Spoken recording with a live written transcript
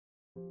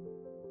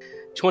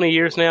20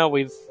 years now,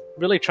 we've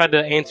really tried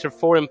to answer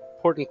four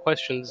important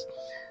questions.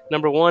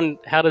 Number one,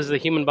 how does the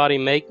human body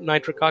make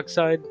nitric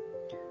oxide?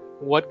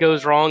 What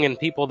goes wrong in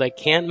people that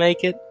can't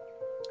make it?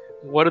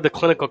 What are the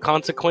clinical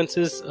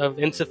consequences of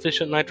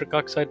insufficient nitric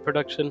oxide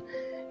production?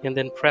 And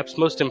then perhaps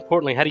most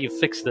importantly, how do you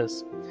fix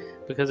this?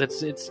 Because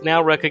it's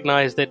now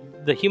recognized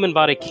that the human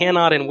body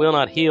cannot and will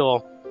not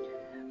heal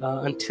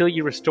until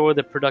you restore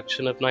the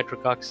production of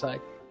nitric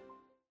oxide.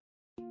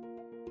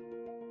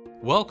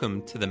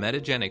 Welcome to the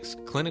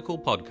Metagenics Clinical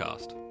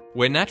Podcast,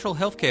 where natural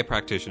healthcare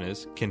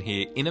practitioners can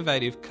hear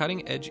innovative,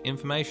 cutting-edge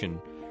information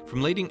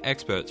from leading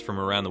experts from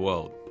around the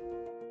world.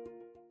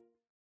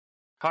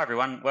 Hi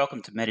everyone,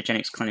 welcome to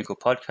Metagenics Clinical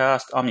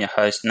Podcast. I'm your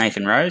host,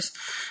 Nathan Rose,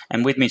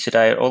 and with me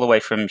today, all the way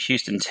from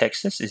Houston,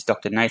 Texas, is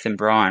Dr. Nathan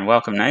Bryan.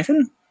 Welcome,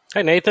 Nathan.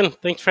 Hi, Nathan.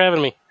 Thanks for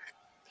having me.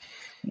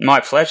 My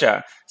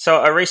pleasure.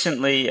 So I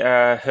recently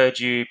heard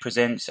you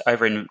present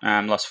over in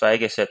Las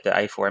Vegas at the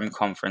A4M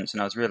conference, and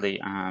I was really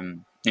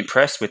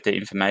impressed with the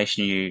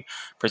information you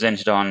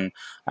presented on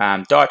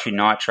dietary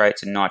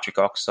nitrates and nitric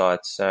oxide.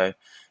 So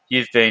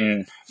you've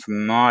been,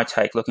 from my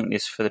take, looking at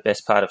this for the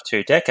best part of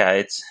 2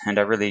 decades, and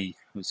I really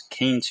was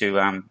keen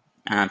to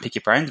pick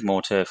your brains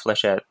more to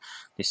flesh out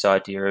this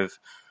idea of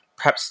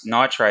perhaps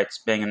nitrates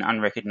being an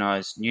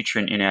unrecognised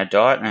nutrient in our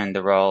diet and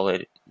the role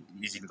it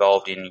is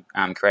involved in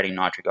creating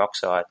nitric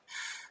oxide.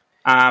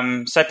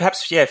 So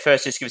perhaps,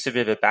 first just give us a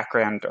bit of a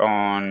background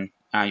on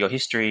your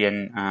history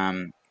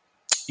and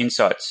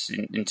insights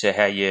into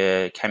how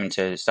you came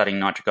into studying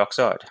nitric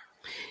oxide.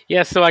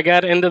 Yeah, so I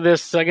got into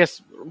this, I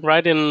guess,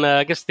 right in,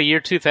 the year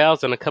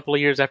 2000, a couple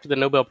of years after the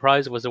Nobel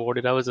Prize was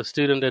awarded. I was a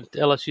student at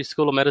LSU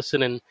School of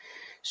Medicine in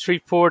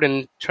Shreveport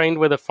and trained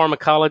with a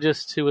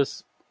pharmacologist who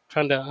was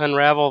trying to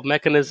unravel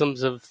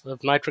mechanisms of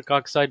nitric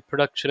oxide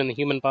production in the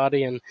human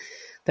body, and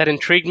that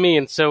intrigued me,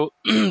 and so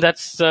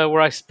that's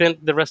where I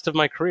spent the rest of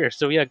my career.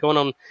 So yeah, going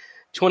on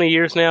 20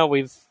 years now,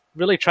 we've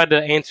really tried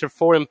to answer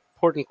four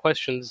important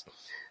questions.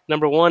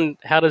 Number one,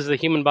 how does the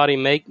human body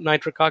make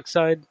nitric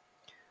oxide?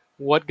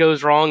 What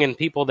goes wrong in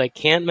people that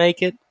can't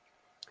make it?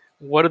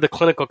 What are the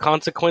clinical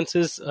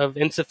consequences of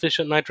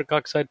insufficient nitric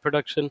oxide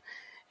production?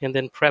 And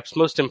then perhaps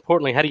most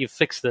importantly, how do you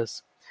fix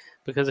this?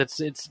 Because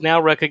it's now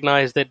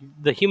recognized that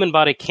the human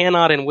body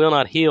cannot and will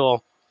not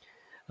heal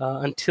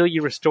until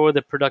you restore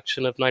the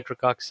production of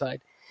nitric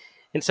oxide.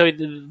 And so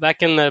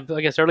back in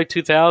the, early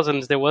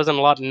 2000s, there wasn't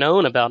a lot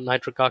known about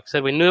nitric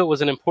oxide. We knew it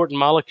was an important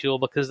molecule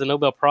because the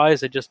Nobel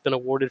Prize had just been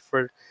awarded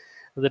for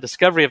the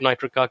discovery of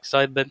nitric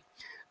oxide, but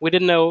we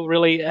didn't know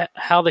really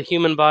how the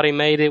human body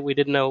made it. We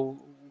didn't know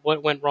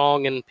what went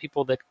wrong in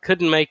people that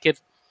couldn't make it.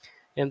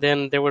 And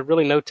then there were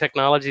really no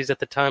technologies at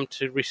the time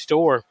to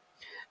restore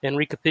and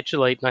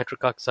recapitulate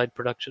nitric oxide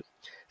production.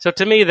 So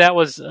to me, that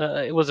was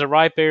it was a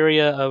ripe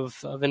area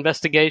of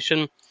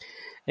investigation,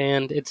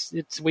 and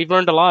we've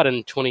learned a lot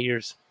in 20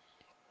 years.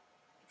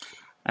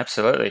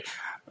 Absolutely.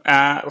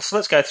 So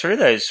let's go through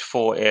those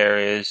 4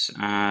 areas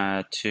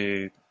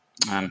to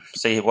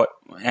see what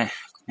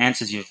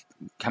answers you've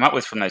come up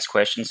with from those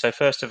questions. So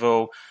first of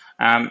all,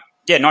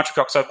 nitric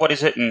oxide, what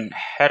is it and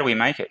how do we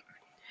make it?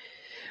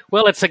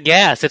 Well, it's a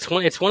gas. It's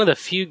one of the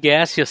few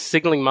gaseous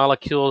signaling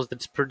molecules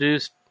that's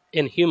produced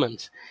in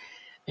humans,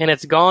 and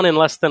it's gone in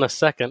less than a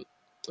second.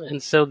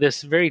 And so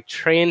this very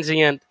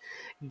transient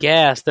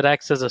gas that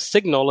acts as a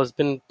signal has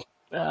been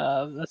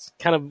that's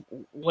kind of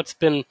what's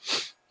been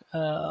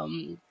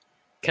kind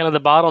of the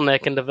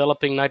bottleneck in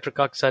developing nitric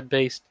oxide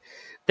based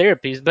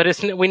therapies.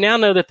 But we now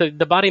know that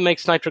the body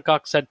makes nitric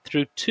oxide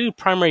through 2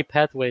 primary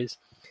pathways.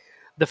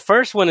 The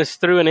first one is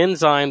through an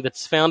enzyme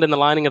that's found in the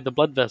lining of the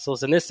blood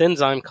vessels, and this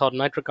enzyme, called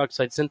nitric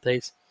oxide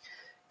synthase,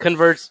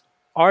 converts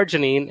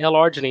arginine,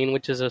 L-arginine,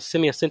 which is a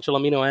semi-essential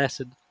amino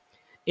acid,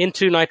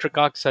 into nitric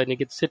oxide, and you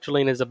get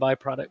citrulline as a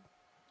byproduct.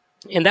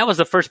 And that was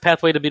the first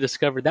pathway to be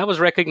discovered. That was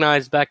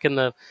recognized back in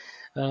the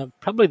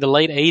probably the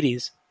late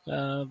 80s,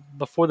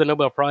 before the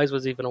Nobel Prize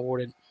was even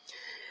awarded.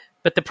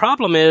 But the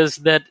problem is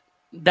that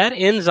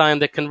enzyme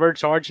that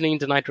converts arginine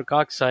to nitric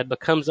oxide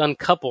becomes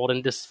uncoupled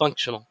and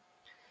dysfunctional.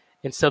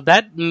 And so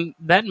that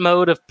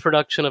mode of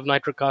production of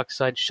nitric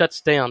oxide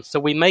shuts down. So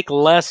we make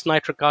less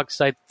nitric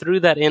oxide through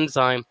that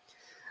enzyme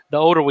the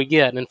older we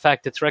get. And in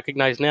fact, it's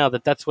recognized now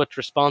that that's what's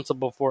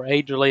responsible for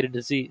age-related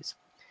disease.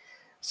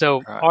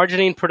 So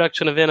arginine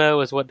production of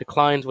NO is what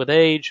declines with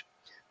age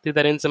through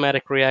that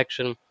enzymatic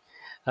reaction.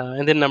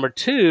 And then number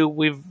 2,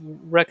 we've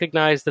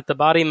recognized that the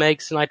body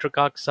makes nitric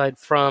oxide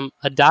from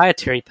a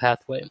dietary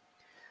pathway.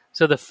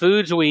 So the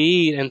foods we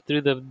eat and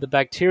through the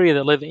bacteria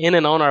that live in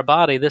and on our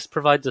body, this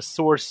provides a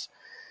source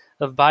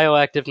of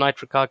bioactive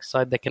nitric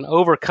oxide that can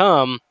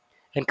overcome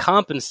and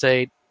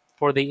compensate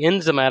for the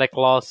enzymatic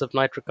loss of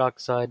nitric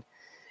oxide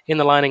in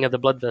the lining of the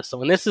blood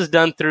vessel. And this is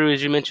done through,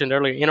 as you mentioned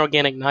earlier,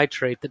 inorganic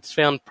nitrate that's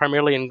found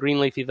primarily in green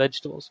leafy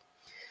vegetables.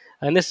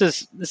 And this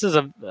is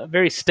a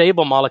very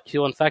stable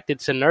molecule. In fact,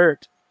 it's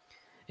inert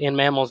in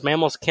mammals.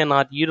 Mammals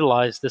cannot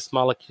utilize this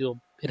molecule.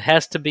 It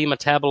has to be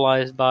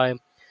metabolized by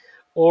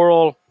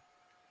oral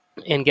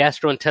and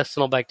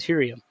gastrointestinal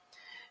bacteria.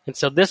 And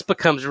so this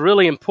becomes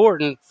really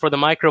important for the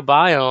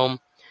microbiome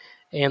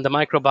and the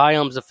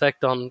microbiome's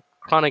effect on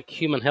chronic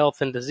human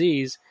health and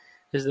disease.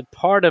 Is that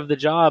part of the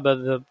job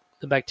of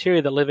the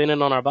bacteria that live in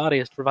and on our body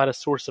is to provide a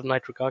source of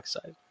nitric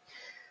oxide.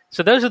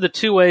 So those are the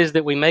two ways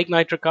that we make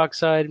nitric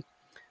oxide.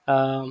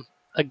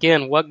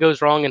 Again, what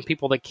goes wrong in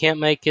people that can't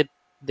make it?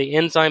 The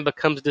enzyme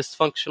becomes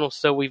dysfunctional,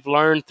 so we've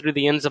learned through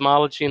the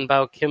enzymology and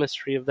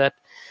biochemistry of that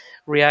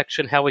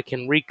reaction how we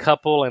can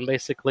recouple and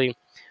basically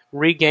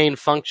regain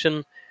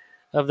function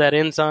of that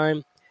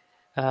enzyme.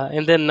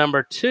 And then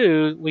number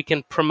two, we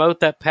can promote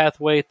that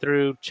pathway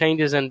through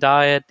changes in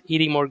diet,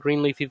 eating more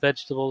green leafy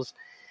vegetables.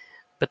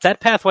 But that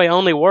pathway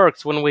only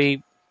works when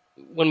we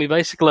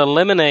basically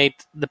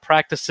eliminate the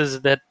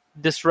practices that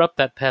disrupt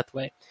that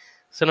pathway.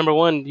 So number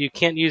one, you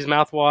can't use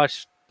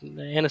mouthwash.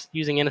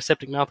 Using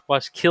antiseptic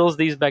mouthwash kills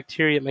these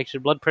bacteria. It makes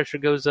your blood pressure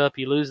goes up.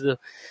 You lose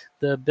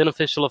the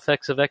beneficial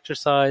effects of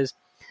exercise.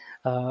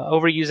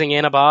 Overusing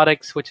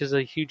antibiotics, which is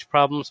a huge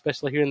problem,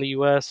 especially here in the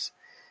U.S.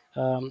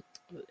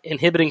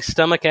 Inhibiting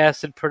stomach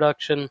acid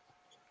production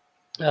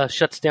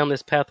shuts down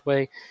this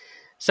pathway.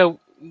 So,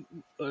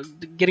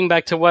 getting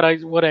back to what I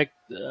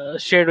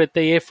shared with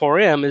the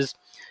A4M is,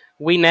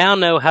 we now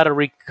know how to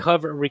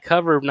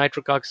recover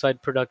nitric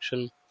oxide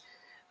production,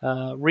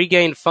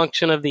 regain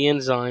function of the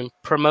enzyme,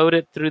 promote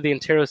it through the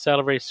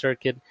enterosalivary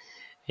circuit,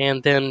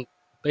 and then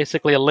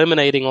basically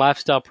eliminating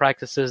lifestyle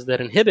practices that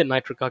inhibit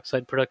nitric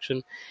oxide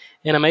production.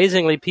 And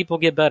amazingly, people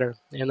get better.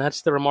 And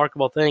that's the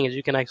remarkable thing, is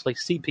you can actually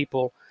see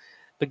people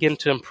begin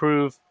to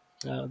improve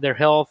their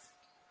health.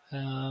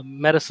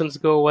 Medicines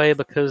go away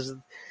because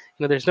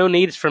there's no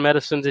needs for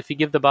medicines if you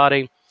give the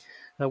body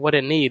what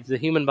it needs. The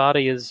human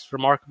body is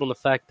remarkable in the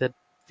fact that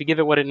if you give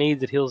it what it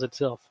needs, it heals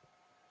itself.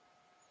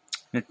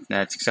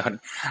 That's exciting.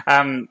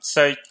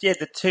 So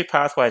the two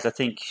pathways, I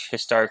think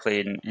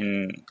historically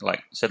in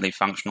like certainly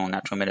functional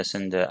natural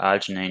medicine, the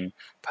arginine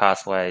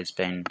pathway has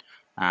been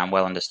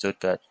well understood,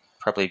 but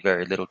probably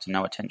very little to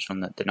no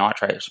attention on the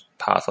nitrate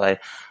pathway.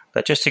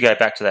 But just to go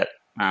back to that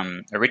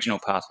original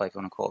pathway, if you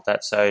want to call it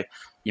that. So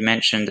you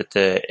mentioned that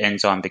the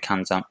enzyme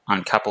becomes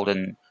uncoupled,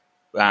 and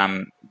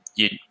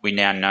we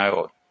now know,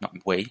 or not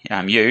we,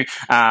 you,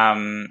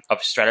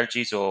 of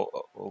strategies or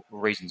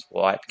reasons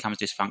why it becomes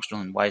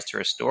dysfunctional and ways to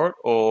restore it.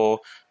 Or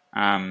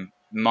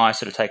my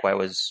sort of takeaway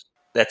was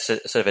that's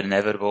sort of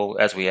inevitable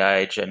as we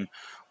age, and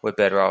we're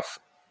better off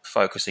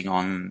focusing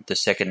on the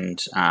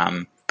second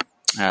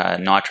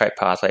nitrate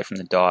pathway from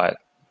the diet.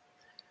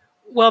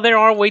 Well,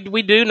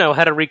 we do know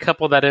how to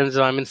recouple that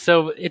enzyme, and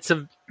so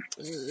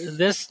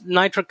this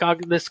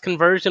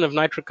conversion of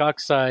nitric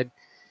oxide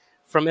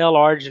from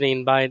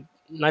L-arginine by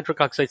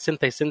nitric oxide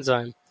synthase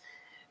enzyme.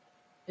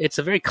 It's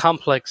a very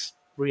complex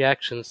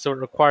reaction, so it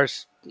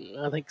requires,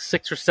 I think,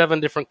 6 or 7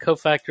 different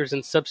cofactors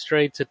and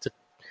substrates. It's a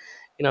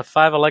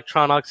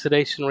 5-electron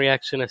oxidation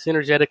reaction. It's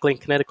energetically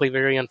and kinetically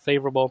very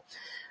unfavorable.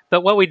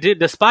 But what we do,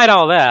 despite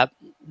all that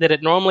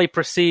it normally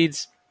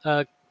proceeds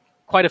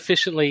quite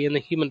efficiently in the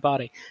human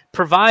body,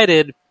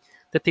 provided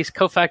that these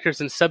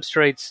cofactors and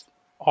substrates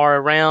are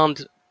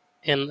around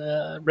and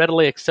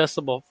readily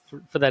accessible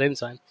for that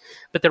enzyme.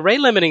 But the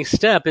rate-limiting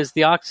step is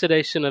the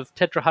oxidation of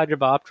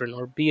tetrahydrobiopterin,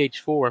 or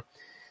BH4.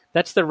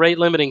 That's the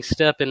rate-limiting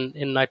step in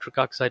nitric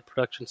oxide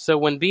production. So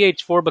when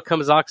BH4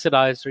 becomes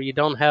oxidized, or you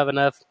don't have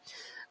enough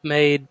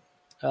made,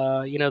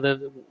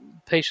 the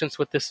patients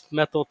with this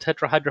methyl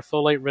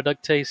tetrahydrofolate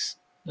reductase,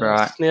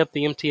 SNP,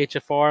 the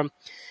MTHFR,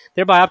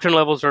 their biopterin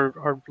levels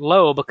are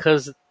low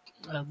because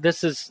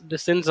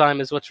this enzyme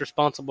is what's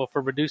responsible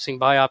for reducing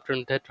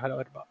biopterin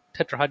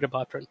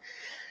tetrahydrobiopterin.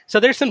 So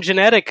there's some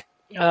genetic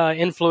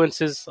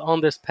influences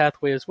on this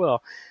pathway as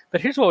well.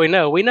 But here's what we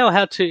know. We know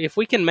how to, if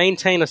we can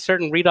maintain a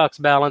certain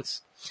redox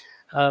balance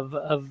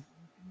of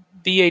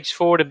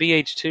BH4 to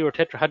BH2 or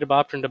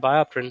tetrahydrobiopterin to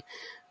biopterin,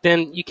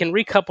 then you can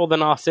recouple the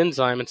NOS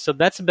enzyme. And so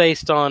that's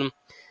based on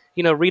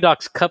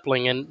redox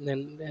coupling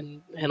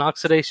and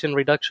oxidation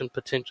reduction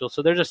potential.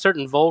 So there's a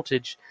certain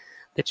voltage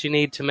that you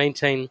need to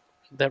maintain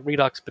that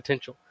redox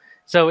potential.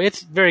 So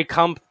it's very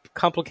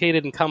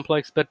complicated and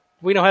complex, but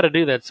we know how to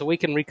do that. So we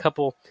can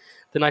recouple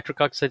the nitric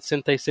oxide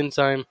synthase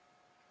enzyme.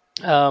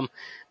 But,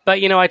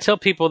 I tell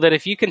people that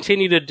if you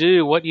continue to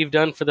do what you've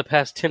done for the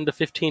past 10 to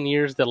 15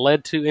 years that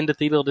led to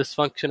endothelial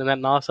dysfunction and that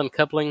NOS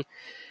uncoupling,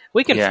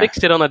 we can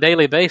fix it on a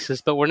daily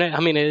basis, but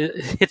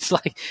it's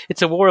like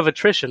it's a war of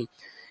attrition.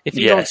 If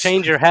you don't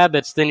change your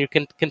habits, then you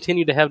can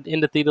continue to have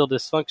endothelial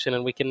dysfunction,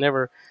 and we can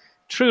never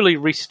truly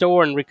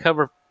restore and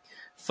recover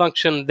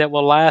function that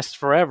will last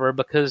forever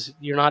because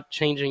you're not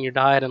changing your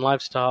diet and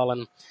lifestyle.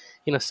 And,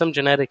 some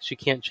genetics you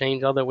can't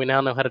change, although we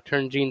now know how to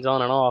turn genes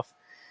on and off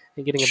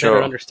and getting a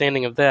better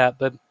understanding of that.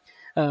 But,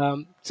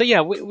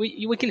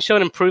 we can show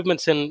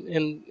improvements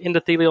in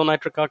endothelial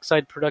nitric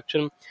oxide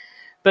production.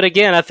 But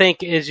again, I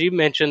think, as you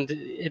mentioned,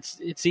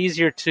 it's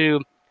easier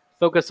to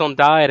focus on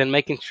diet and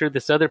making sure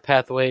this other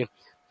pathway,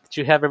 that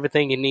you have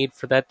everything you need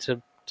for that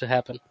to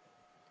happen.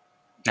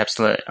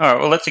 Absolutely. All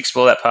right, well, let's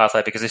explore that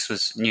pathway because this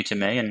was new to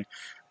me. And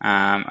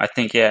I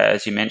think,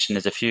 as you mentioned,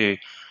 there's a few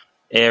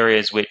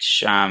areas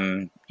which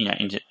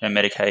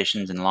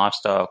medications and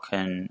lifestyle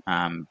can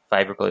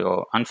favorably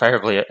or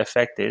unfavorably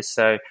affect this.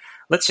 So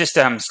let's just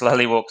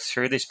slowly walk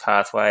through this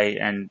pathway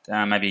and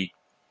maybe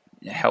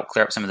help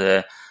clear up some of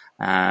the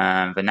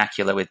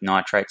vernacular with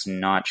nitrates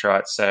and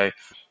nitrites. So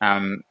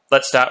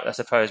let's start, I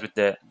suppose, with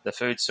the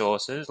food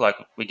sources. Like,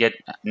 we get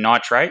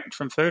nitrate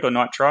from food, or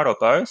nitrite, or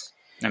both.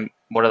 And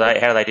what are they?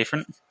 How are they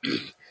different?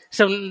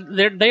 So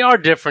they are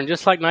different,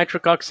 just like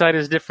nitric oxide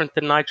is different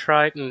than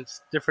nitrite and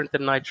it's different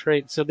than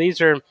nitrate. So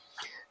these are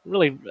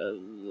really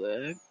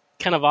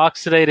kind of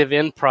oxidative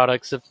end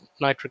products of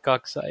nitric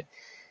oxide.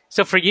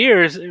 So for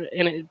years, and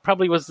it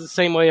probably was the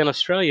same way in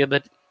Australia,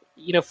 but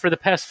for the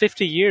past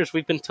 50 years,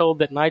 we've been told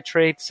that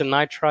nitrates and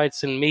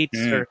nitrites in meats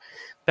are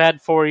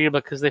bad for you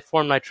because they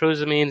form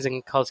nitrosamines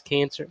and cause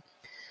cancer.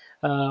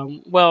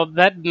 Well,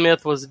 that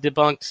myth was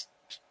debunked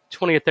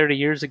 20 or 30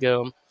 years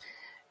ago.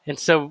 And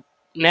so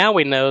now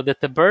we know that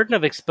the burden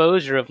of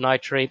exposure of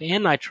nitrate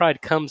and nitrite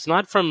comes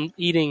not from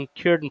eating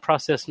cured and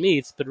processed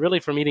meats, but really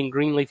from eating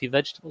green leafy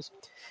vegetables.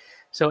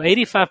 So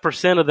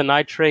 85% of the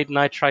nitrate and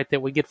nitrite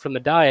that we get from the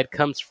diet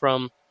comes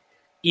from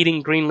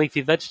eating green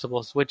leafy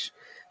vegetables, which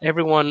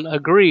everyone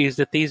agrees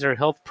that these are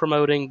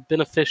health-promoting,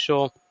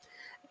 beneficial,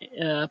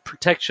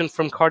 protection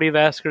from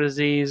cardiovascular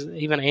disease,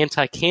 even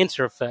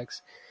anti-cancer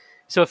effects.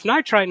 So if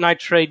nitrite and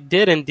nitrate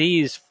did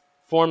indeed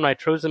form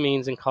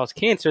nitrosamines and cause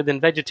cancer,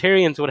 then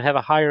vegetarians would have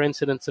a higher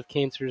incidence of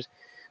cancers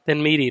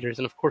than meat eaters.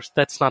 And of course,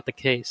 that's not the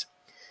case.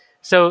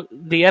 So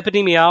the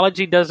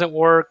epidemiology doesn't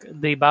work.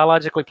 The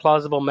biologically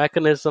plausible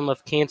mechanism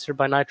of cancer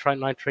by nitrite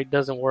and nitrate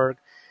doesn't work.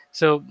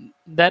 So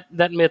that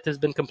myth has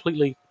been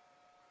completely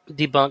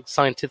debunked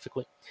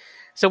scientifically.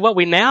 So what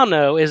we now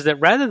know is that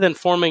rather than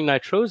forming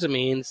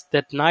nitrosamines,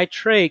 that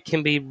nitrate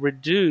can be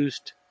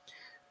reduced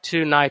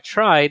to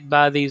nitrite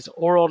by these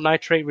oral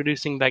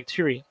nitrate-reducing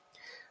bacteria.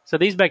 So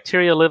these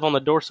bacteria live on the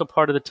dorsal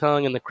part of the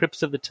tongue and the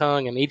crypts of the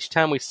tongue, and each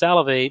time we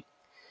salivate,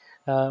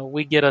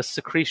 we get a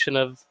secretion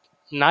of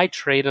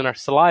nitrate in our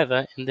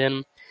saliva, and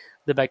then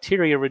the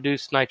bacteria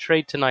reduce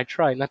nitrate to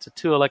nitrite, and that's a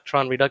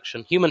 2-electron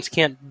reduction. Humans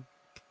can't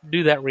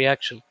do that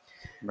reaction.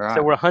 Right.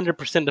 So we're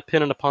 100%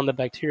 dependent upon the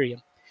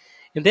bacteria.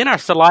 And then our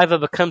saliva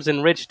becomes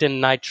enriched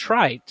in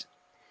nitrite.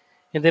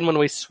 And then when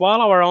we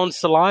swallow our own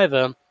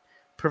saliva,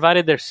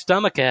 provided there's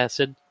stomach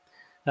acid,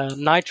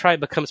 nitrite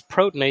becomes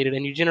protonated,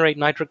 and you generate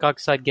nitric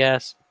oxide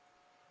gas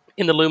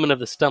in the lumen of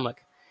the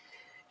stomach.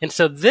 And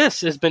so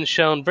this has been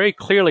shown very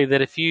clearly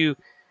that if you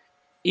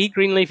eat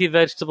green leafy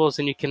vegetables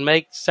and you can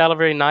make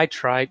salivary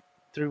nitrite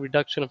through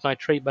reduction of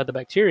nitrate by the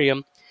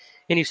bacterium,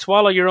 and you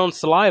swallow your own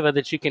saliva,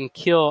 that you can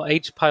kill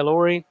H.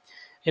 pylori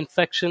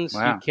infections.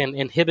 Wow. You can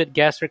inhibit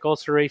gastric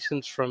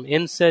ulcerations from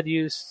NSAID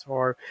use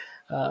or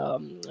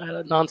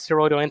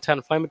non-steroidal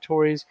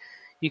anti-inflammatories.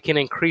 You can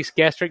increase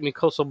gastric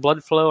mucosal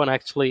blood flow and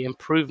actually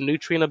improve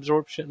nutrient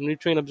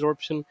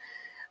absorption.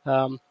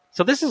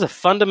 So this is a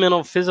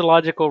fundamental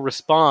physiological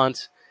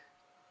response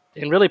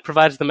and really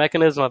provides the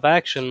mechanism of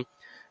action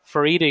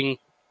for eating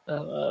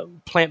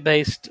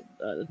plant-based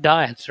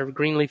diets or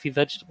green leafy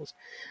vegetables.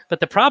 But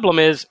the problem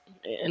is,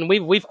 and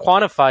we've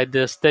quantified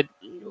this, that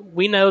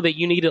we know that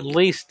you need at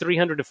least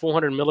 300 to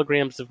 400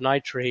 milligrams of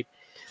nitrate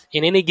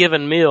in any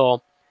given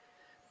meal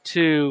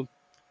to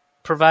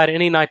provide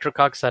any nitric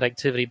oxide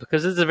activity,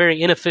 because this is a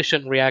very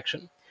inefficient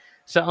reaction.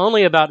 So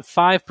only about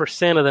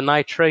 5% of the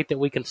nitrate that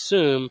we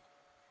consume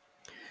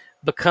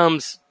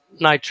becomes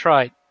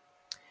nitrite.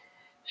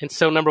 And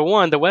so number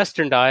one, the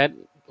Western diet,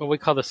 what we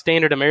call the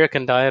standard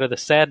American diet or the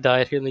SAD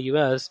diet here in the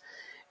U.S.,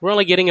 we're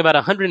only getting about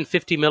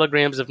 150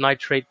 milligrams of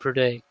nitrate per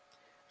day.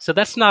 So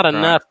that's not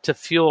enough to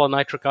fuel a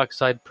nitric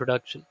oxide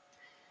production.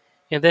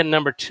 And then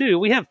number two,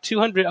 we have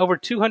over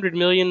 200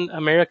 million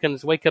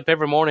Americans wake up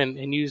every morning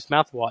and use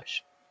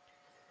mouthwash.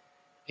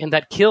 And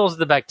that kills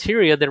the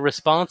bacteria that are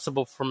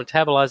responsible for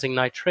metabolizing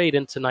nitrate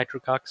into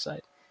nitric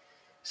oxide.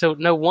 So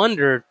no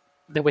wonder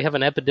that we have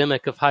an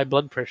epidemic of high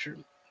blood pressure,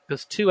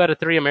 because 2 out of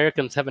 3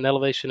 Americans have an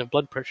elevation of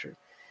blood pressure.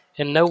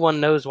 And no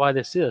one knows why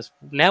this is.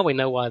 Now we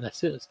know why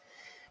this is.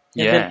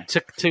 And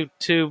then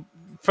to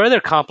further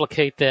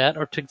complicate that,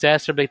 or to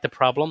exacerbate the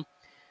problem,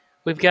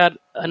 we've got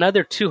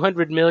another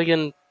 200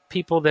 million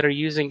people that are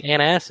using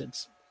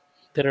antacids,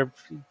 that are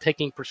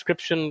taking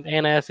prescription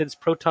antacids,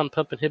 proton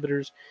pump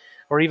inhibitors,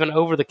 or even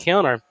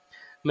over-the-counter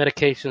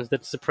medications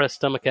that suppress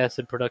stomach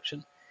acid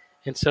production.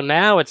 And so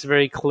now it's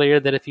very clear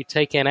that if you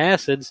take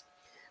antacids,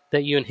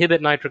 that you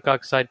inhibit nitric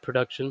oxide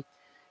production.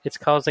 It's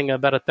causing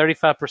about a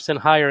 35%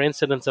 higher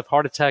incidence of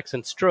heart attacks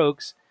and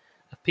strokes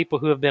of people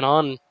who have been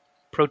on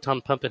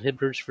proton pump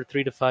inhibitors for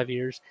 3 to 5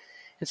 years.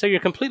 And so you're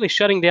completely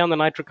shutting down the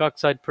nitric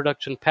oxide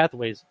production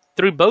pathways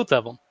through both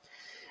of them.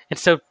 And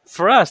so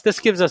for us, this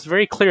gives us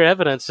very clear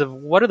evidence of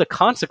what are the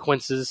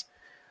consequences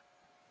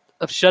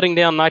of shutting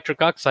down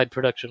nitric oxide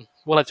production.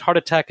 Well, it's heart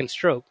attack and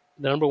stroke,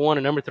 the number 1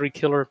 and number 3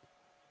 killer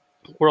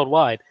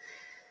worldwide.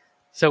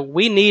 So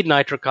we need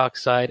nitric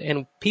oxide,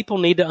 and people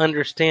need to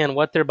understand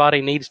what their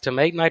body needs to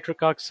make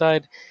nitric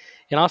oxide,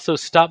 and also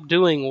stop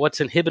doing what's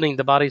inhibiting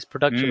the body's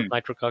production of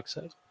nitric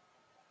oxide.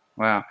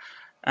 Wow.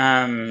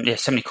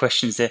 So many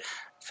questions there.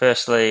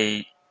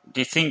 Firstly,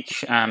 do you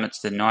think it's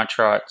the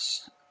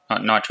nitrates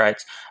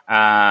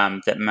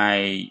that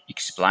may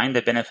explain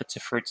the benefits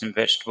of fruits and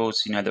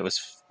vegetables? That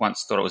was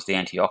once thought it was the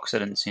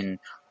antioxidants in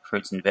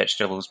fruits and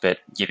vegetables, but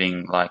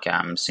giving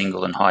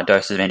single and high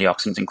doses of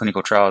antioxidants in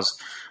clinical trials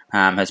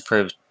has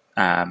proved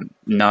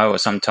no or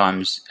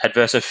sometimes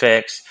adverse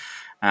effects.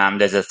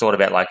 There's a thought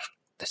about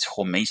this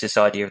hormesis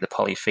idea of the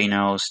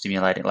polyphenols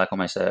stimulating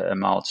almost a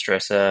mild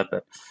stressor,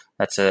 but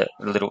that's a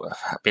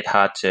bit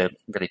hard to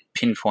really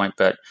pinpoint.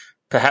 But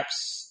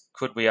perhaps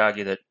could we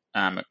argue that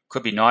it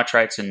could be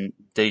nitrates and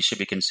these should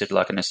be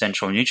considered an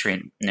essential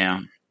nutrient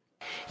now?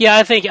 Yeah,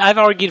 I think I've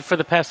argued for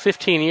the past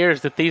 15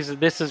 years that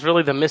this is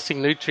really the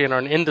missing nutrient or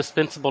an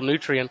indispensable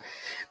nutrient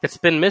that's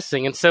been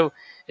missing. And so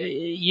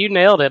you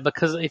nailed it,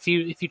 because if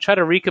you try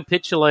to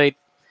recapitulate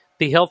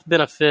the health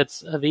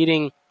benefits of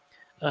eating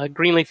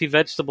green leafy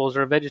vegetables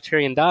or a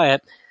vegetarian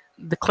diet,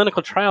 the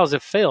clinical trials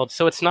have failed.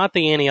 So it's not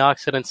the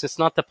antioxidants, it's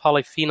not the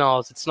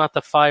polyphenols, it's not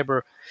the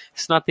fiber,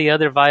 it's not the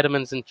other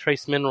vitamins and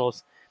trace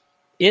minerals.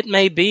 It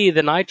may be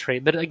the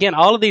nitrate, but again,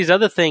 all of these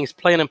other things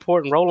play an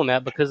important role in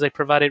that because they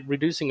provided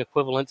reducing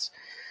equivalents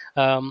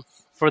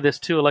for this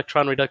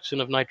 2-electron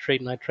reduction of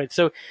nitrate and nitrate.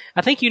 So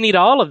I think you need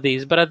all of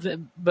these, but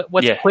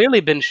what's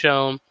clearly been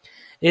shown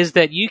is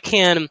that you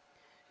can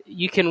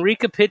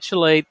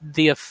recapitulate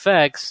the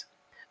effects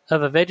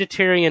of a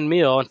vegetarian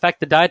meal. In fact,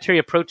 the dietary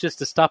approaches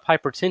to stop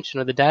hypertension,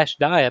 or the DASH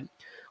diet,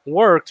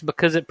 works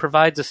because it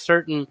provides a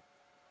certain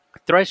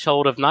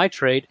threshold of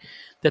nitrate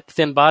that the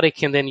thin body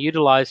can then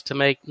utilize to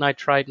make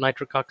nitrite,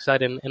 nitric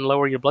oxide, and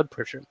lower your blood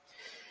pressure.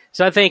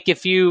 So I think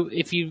if you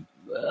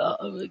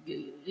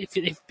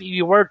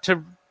were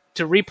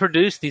to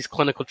reproduce these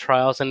clinical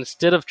trials, and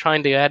instead of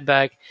trying to add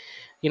back,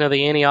 the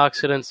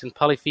antioxidants and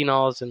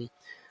polyphenols and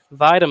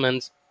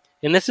vitamins,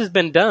 and this has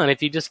been done,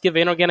 if you just give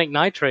inorganic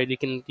nitrate, you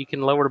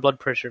can lower the blood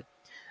pressure.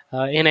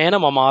 In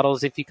animal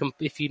models, if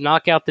you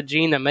knock out the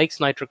gene that makes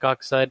nitric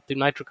oxide through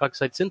nitric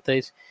oxide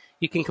synthase,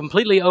 you can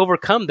completely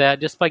overcome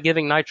that just by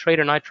giving nitrate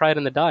or nitrite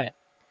in the diet.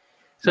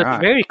 So It's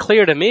very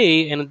clear to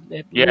me, and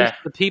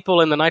the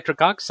people in the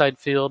nitric oxide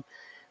field,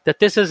 that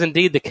this is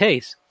indeed the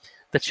case.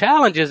 The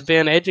challenge has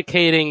been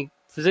educating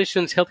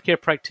physicians,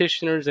 healthcare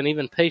practitioners, and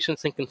even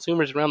patients and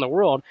consumers around the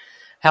world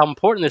how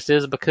important this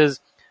is, because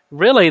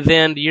really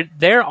then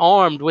they're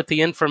armed with the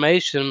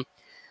information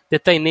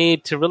that they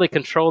need to really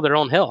control their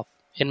own health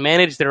and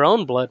manage their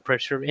own blood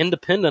pressure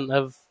independent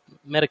of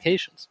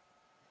medications.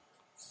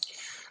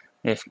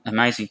 Yeah,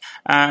 amazing.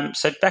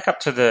 So back up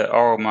to the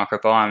oral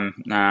microbiome.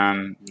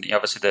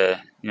 Obviously,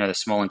 the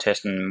small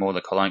intestine, more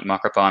the colonic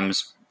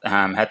microbiomes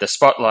had the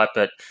spotlight,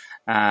 but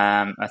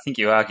I think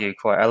you argue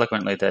quite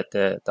eloquently that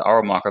the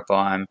oral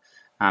microbiome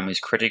is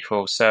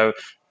critical. So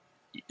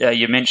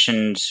you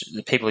mentioned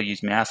the people who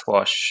use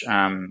mouthwash.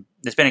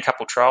 There's been a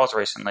couple of trials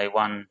recently.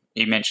 One,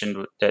 you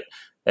mentioned that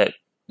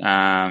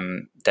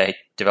they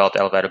developed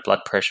elevated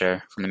blood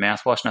pressure from the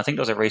mouthwash, and I think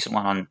there was a recent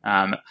one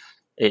on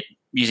it.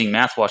 Using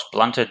mouthwash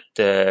blunted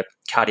the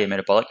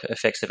cardiometabolic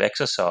effects of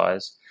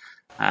exercise.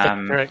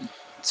 Correct.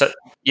 So,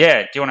 do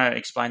you want to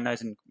explain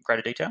those in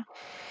greater detail?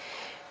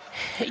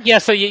 Yeah,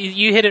 so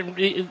you hit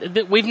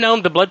it. We've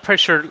known the blood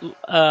pressure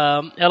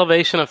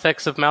elevation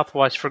effects of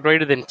mouthwash for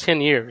greater than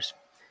 10 years.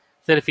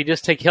 That if you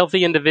just take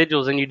healthy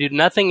individuals and you do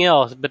nothing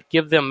else but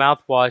give them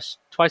mouthwash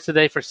twice a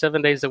day for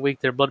 7 days a week,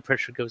 their blood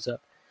pressure goes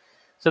up.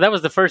 So that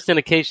was the first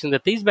indication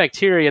that these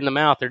bacteria in the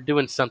mouth are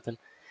doing something,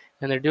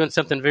 and they're doing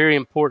something very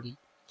important.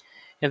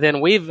 And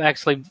then we've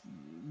actually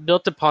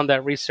built upon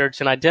that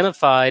research and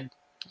identified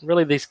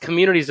really these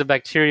communities of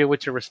bacteria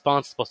which are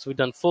responsible. So we've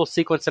done full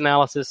sequence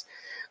analysis.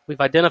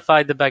 We've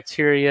identified the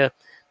bacteria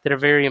that are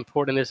very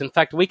important in this. In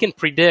fact, we can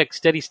predict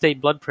steady state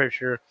blood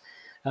pressure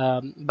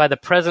by the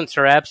presence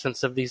or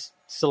absence of these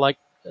select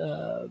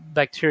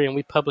bacteria. And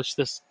we published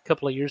this a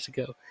couple of years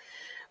ago.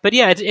 But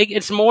yeah,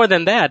 it's more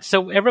than that.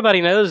 So everybody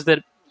knows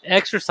that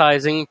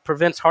exercising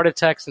prevents heart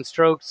attacks and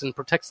strokes and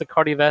protects the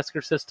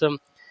cardiovascular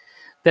system,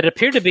 that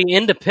appear to be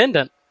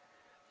independent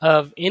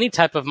of any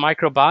type of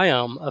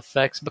microbiome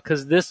effects,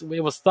 because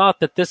it was thought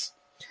that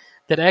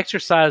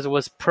exercise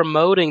was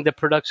promoting the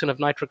production of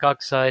nitric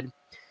oxide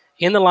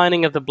in the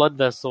lining of the blood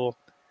vessel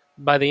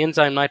by the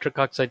enzyme nitric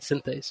oxide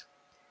synthase.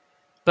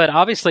 But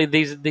obviously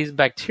these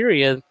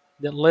bacteria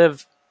that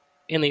live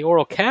in the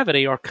oral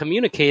cavity are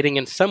communicating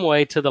in some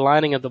way to the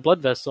lining of the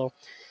blood vessel.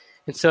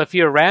 And so if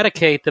you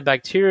eradicate the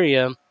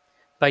bacteria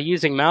by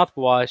using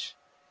mouthwash,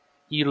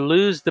 you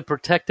lose the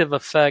protective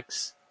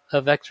effects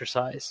of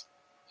exercise.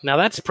 Now,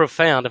 that's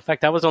profound. In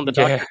fact, I was on the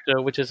Doctor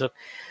Show, which is a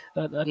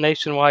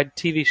nationwide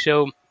TV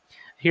show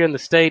here in the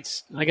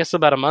States, I guess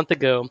about a month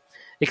ago,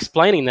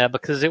 explaining that,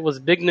 because it was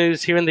big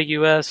news here in the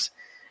U.S.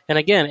 And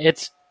again,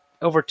 it's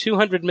over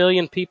 200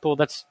 million people.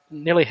 That's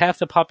nearly half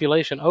the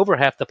population, over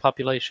half the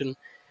population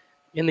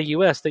in the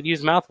U.S. that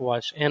use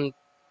mouthwash. And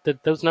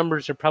those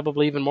numbers are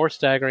probably even more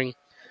staggering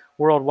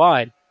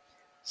worldwide.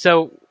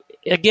 So,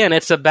 again,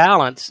 it's a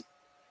balance.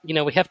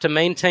 We have to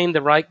maintain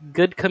the right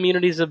good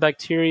communities of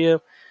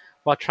bacteria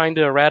while trying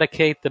to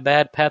eradicate the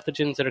bad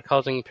pathogens that are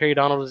causing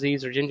periodontal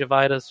disease or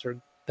gingivitis or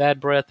bad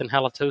breath and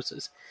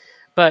halitosis.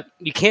 But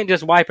you can't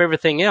just wipe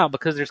everything out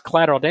because there's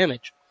collateral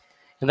damage.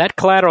 And that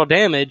collateral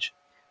damage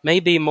may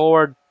be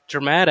more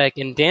dramatic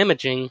and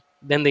damaging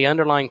than the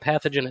underlying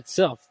pathogen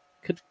itself.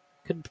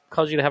 Could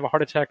cause you to have a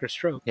heart attack or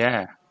stroke.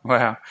 Yeah,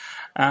 wow.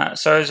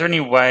 So is there any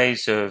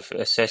ways of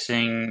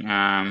assessing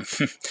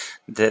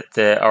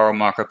the oral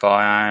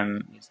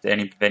microbiome? Is there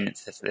any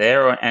benefits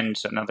there? And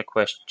another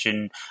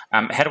question,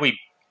 how do we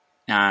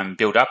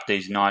build up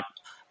these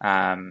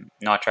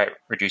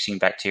nitrate-reducing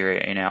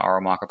bacteria in our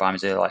oral microbiome?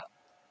 Is there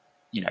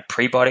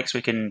prebiotics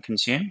we can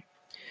consume?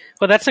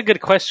 Well, that's a good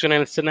question,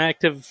 and it's an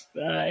active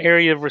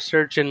area of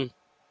research in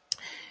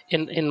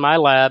my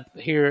lab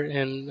here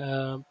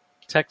in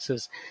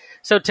Texas.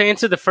 So to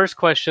answer the first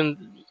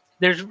question,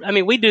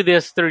 we do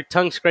this through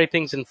tongue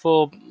scrapings and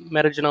full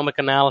metagenomic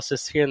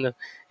analysis here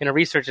in a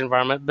research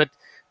environment, but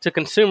to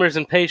consumers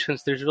and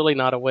patients, there's really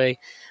not a way.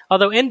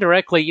 Although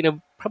indirectly,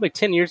 probably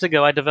 10 years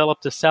ago, I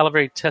developed a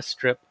salivary test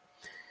strip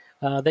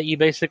that you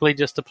basically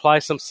just apply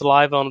some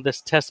saliva on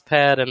this test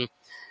pad and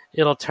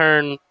it'll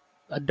turn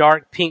a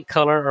dark pink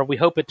color, or we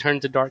hope it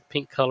turns a dark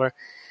pink color.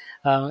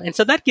 And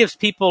so that gives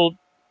people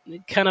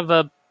kind of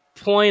a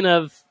point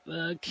of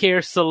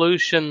care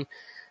solution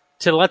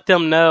to let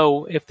them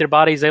know if their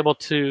body is able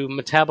to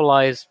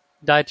metabolize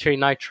dietary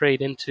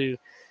nitrate into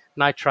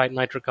nitrite,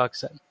 nitric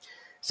oxide.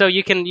 So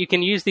you can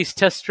use these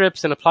test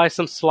strips and apply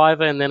some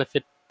saliva, and then if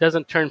it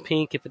doesn't turn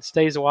pink, if it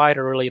stays white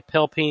or really a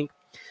pale pink,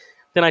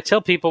 then I tell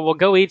people, well,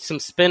 go eat some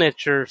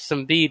spinach or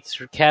some beets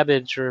or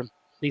cabbage or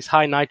these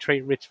high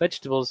nitrate-rich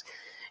vegetables,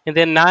 and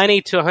then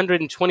 90 to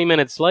 120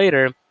 minutes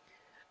later,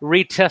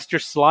 retest your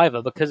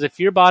saliva, because if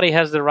your body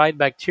has the right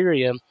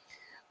bacteria,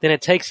 then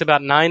it takes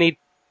about 90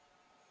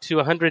 to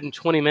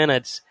 120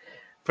 minutes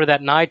for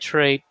that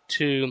nitrate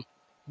to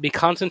be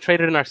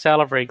concentrated in our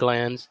salivary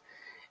glands,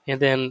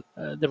 and then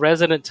the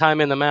resident time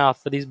in the mouth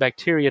for these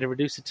bacteria to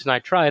reduce it to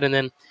nitrite. And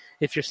then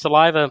if your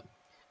saliva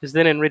is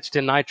then enriched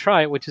in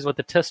nitrite, which is what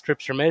the test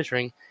strips are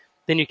measuring,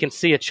 then you can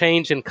see a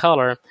change in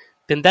color.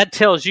 Then that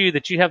tells you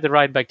that you have the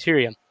right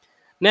bacteria.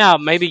 Now,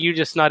 maybe you're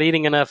just not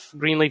eating enough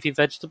green leafy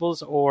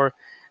vegetables, or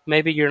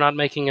maybe you're not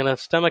making enough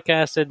stomach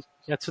acid.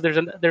 So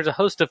there's a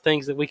host of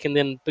things that we can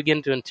then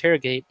begin to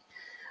interrogate.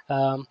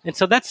 And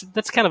so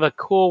that's kind of a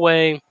cool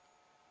way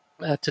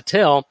to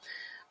tell.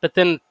 But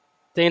then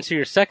to answer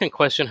your second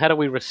question, how do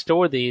we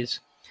restore these?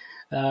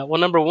 Well,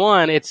 number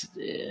one,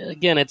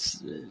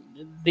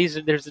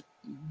 there's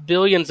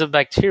billions of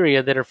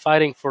bacteria that are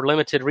fighting for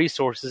limited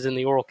resources in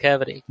the oral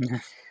cavity.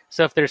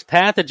 So if there's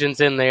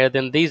pathogens in there,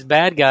 then these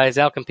bad guys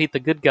outcompete the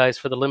good guys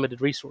for the limited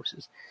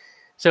resources.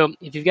 So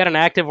if you've got an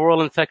active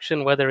oral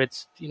infection, whether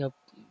it's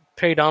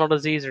periodontal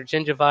disease or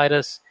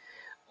gingivitis,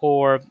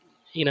 or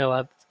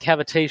a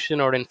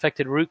cavitation or an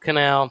infected root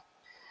canal,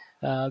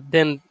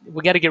 then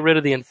we got to get rid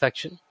of the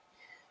infection.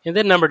 And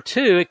then number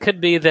two, it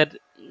could be that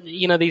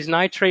these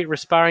nitrate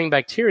respiring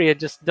bacteria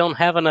just don't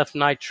have enough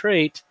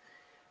nitrate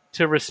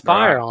to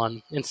respire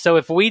on. And so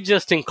if we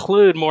just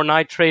include more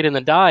nitrate in the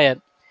diet,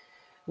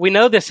 we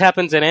know this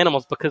happens in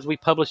animals because we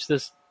published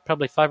this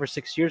probably 5 or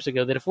 6 years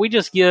ago, that if we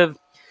just give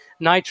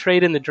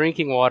nitrate in the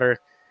drinking water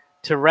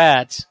to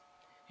rats,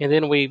 and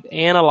then we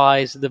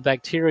analyze the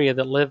bacteria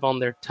that live on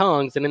their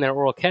tongues and in their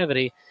oral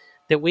cavity,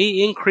 that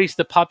we increase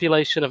the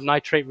population of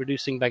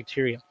nitrate-reducing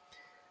bacteria.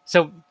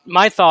 So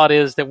my thought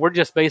is that we're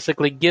just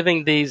basically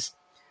giving these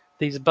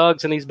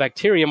bugs and these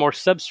bacteria more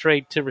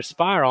substrate to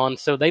respire on,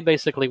 so they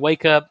basically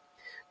wake up,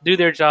 do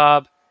their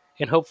job,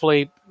 and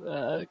hopefully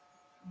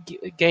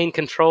gain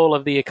control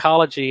of the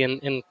ecology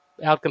and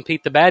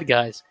outcompete the bad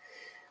guys.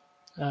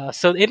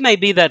 So it may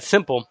be that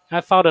simple.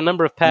 I filed a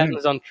number of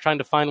patents on trying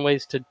to find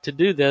ways to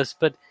do this,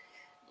 but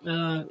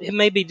it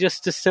may be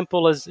just as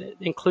simple as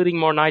including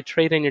more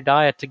nitrate in your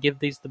diet to give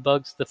the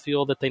bugs the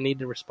fuel that they need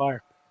to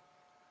respire.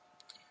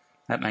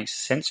 That makes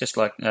sense, just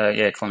like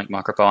colonic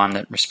microbiome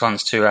that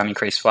responds to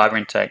increased fiber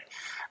intake.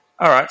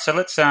 All right, so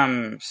let's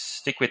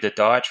stick with the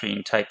dietary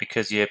intake,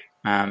 because you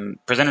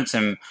presented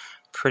some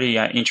pretty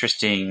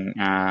interesting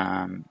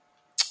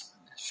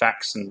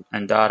facts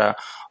and data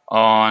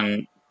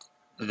on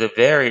the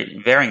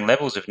varying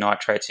levels of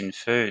nitrates in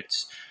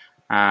foods,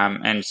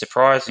 and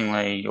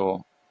surprisingly,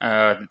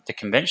 the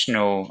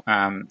conventional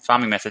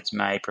farming methods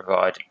may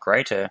provide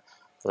greater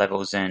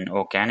levels than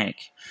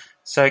organic.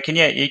 So can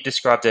you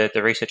describe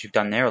the research you've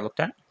done there or looked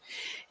at?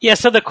 Yeah,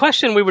 so the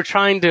question we were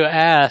trying to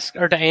ask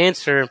or to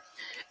answer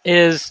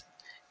is,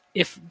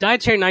 if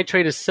dietary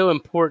nitrate is so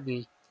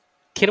important,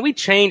 can we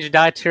change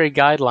dietary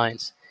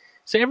guidelines?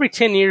 So every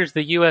 10 years,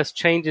 the U.S.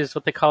 changes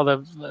what they call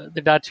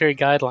the dietary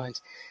guidelines.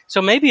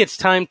 So maybe it's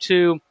time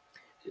to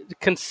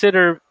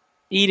consider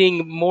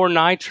eating more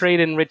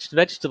nitrate-enriched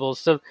vegetables.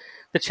 So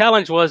the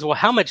challenge was, well,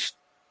 how much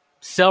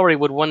celery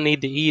would one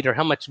need to eat, or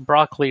how much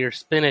broccoli or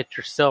spinach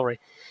or celery?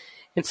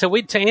 And so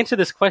to answer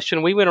this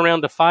question, we went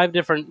around to 5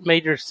 different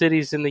major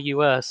cities in the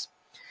U.S.,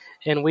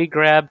 and we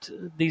grabbed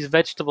these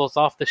vegetables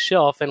off the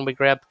shelf, and we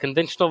grabbed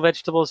conventional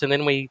vegetables, and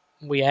then we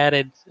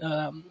added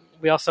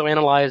we also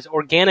analyzed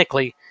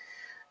organically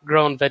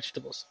grown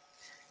vegetables.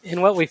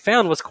 And what we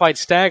found was quite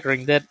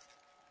staggering, that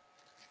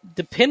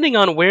depending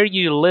on where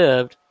you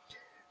lived,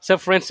 so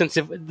for instance,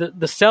 if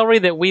the celery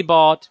that we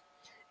bought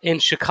in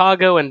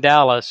Chicago and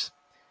Dallas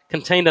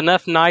contained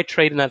enough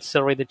nitrate in that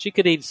celery that you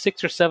could eat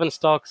 6 or 7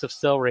 stalks of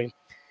celery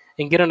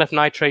and get enough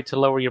nitrate to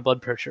lower your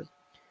blood pressure.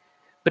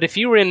 But if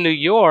you were in New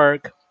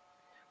York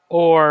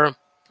or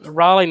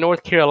Raleigh,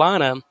 North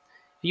Carolina,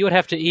 you would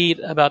have to eat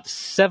about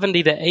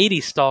 70 to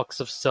 80 stalks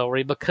of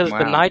celery because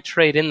the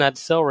nitrate in that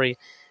celery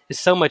is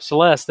so much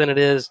less than it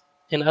is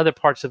in other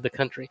parts of the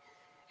country.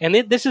 And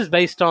this is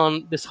based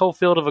on this whole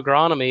field of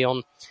agronomy,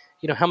 on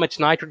how much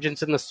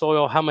nitrogen's in the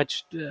soil, how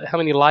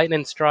many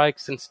lightning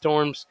strikes and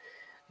storms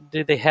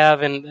do they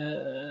have in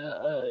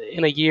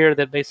a year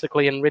that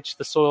basically enrich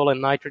the soil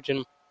in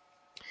nitrogen.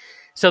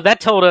 So that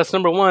told us,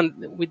 number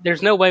one,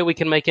 there's no way we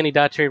can make any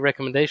dietary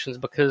recommendations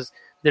because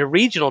there are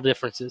regional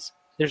differences.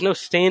 There's no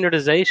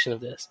standardization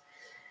of this.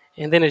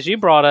 And then as you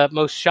brought up,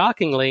 most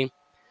shockingly,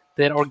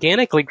 that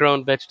organically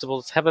grown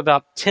vegetables have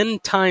about 10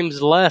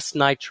 times less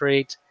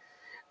nitrate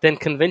than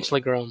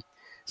conventionally grown.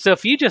 So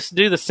if you just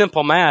do the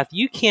simple math,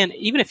 you can't,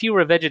 even if you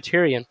were a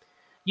vegetarian,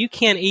 you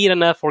can't eat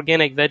enough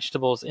organic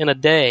vegetables in a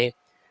day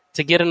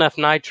to get enough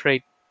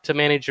nitrate to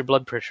manage your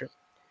blood pressure.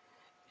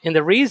 And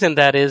the reason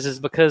that is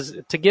because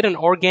to get an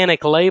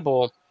organic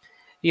label,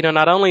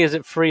 not only is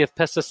it free of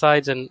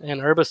pesticides and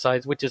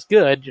herbicides, which is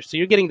good, so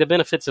you're getting the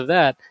benefits of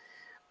that,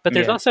 but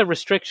there's also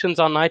restrictions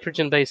on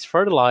nitrogen-based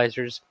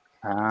fertilizers,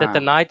 that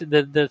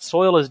the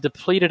soil is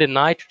depleted in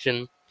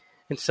nitrogen,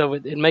 and so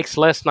it makes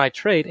less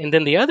nitrate. And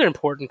then the other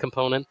important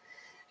component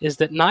is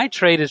that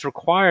nitrate is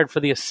required for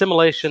the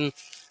assimilation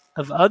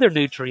of other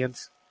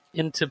nutrients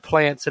into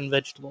plants and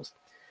vegetables.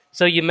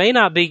 So you may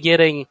not be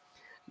getting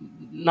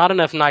not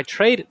enough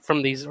nitrate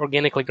from these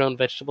organically grown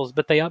vegetables,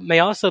 but they may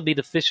also be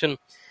deficient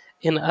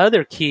in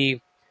other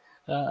key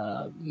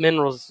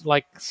minerals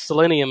like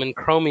selenium and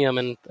chromium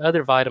and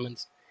other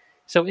vitamins.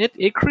 So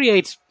it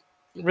creates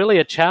really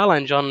a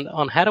challenge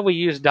on how do we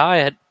use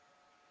diet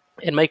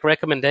and make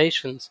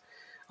recommendations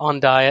on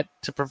diet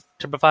to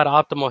provide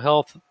optimal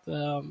health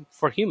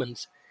for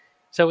humans.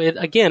 So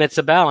it's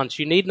a balance.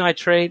 You need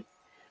nitrate,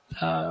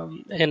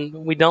 and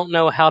we don't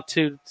know how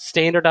to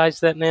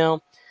standardize that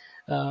now.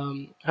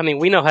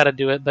 We know how to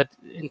do it, but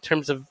in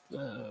terms of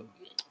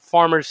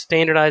farmers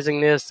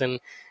standardizing this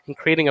and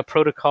creating a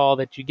protocol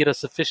that you get a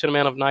sufficient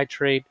amount of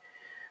nitrate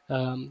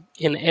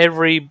in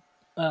every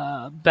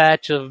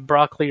batch of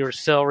broccoli or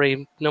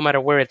celery, no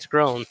matter where it's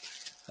grown.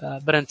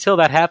 But until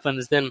that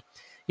happens, then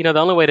the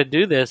only way to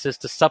do this is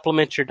to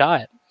supplement your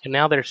diet. And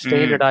now there's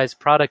standardized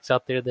products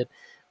out there that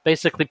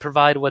basically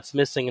provide what's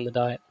missing in the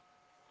diet.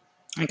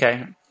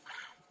 Okay.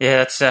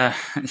 Yeah, that's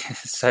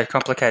so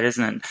complicated,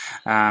 isn't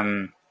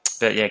it?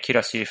 But yeah,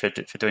 kudos to you for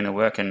doing the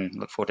work, and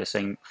look forward to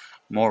seeing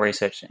more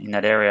research in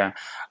that area.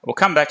 We'll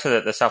come back to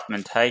the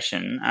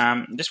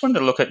supplementation. Just wanted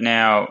to look at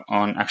now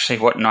on actually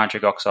what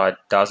nitric oxide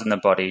does in the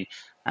body.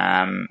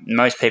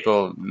 Most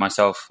people,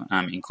 myself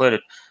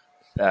included,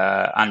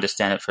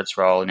 understand it for its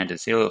role in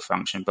endothelial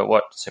function, but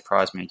what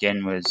surprised me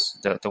again was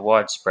the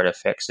widespread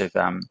effects of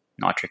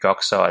nitric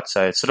oxide.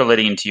 So it's sort of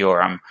leading into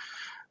your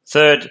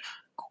third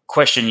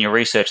question in your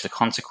research, the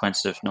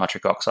consequences of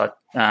nitric oxide.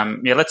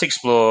 Let's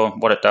explore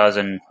what it does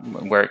and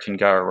where it can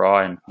go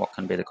awry and what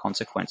can be the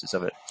consequences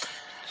of it.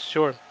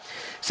 Sure.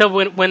 So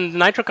when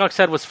nitric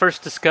oxide was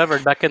first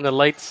discovered back in the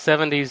late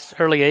 70s,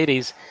 early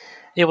 80s,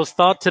 it was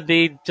thought to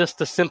be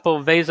just a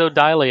simple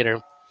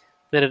vasodilator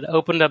that had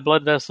opened up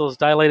blood vessels,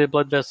 dilated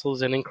blood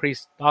vessels, and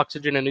increased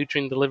oxygen and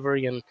nutrient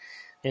delivery and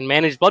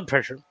managed blood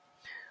pressure.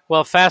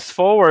 Well, fast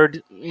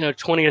forward,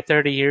 20 or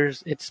 30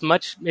 years, it's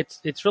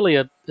really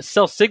a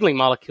cell signaling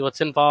molecule.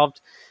 It's involved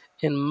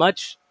in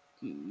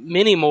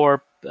many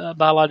more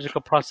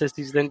biological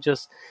processes than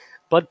just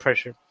blood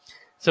pressure.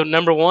 So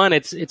number one,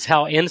 it's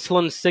how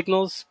insulin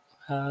signals.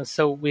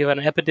 So we have an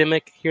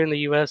epidemic here in the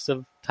U.S.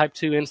 of type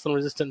 2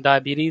 insulin-resistant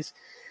diabetes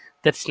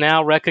that's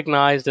now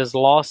recognized as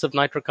loss of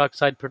nitric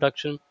oxide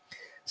production.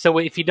 So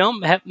if you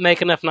don't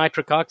make enough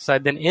nitric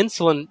oxide, then the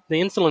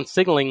insulin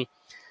signaling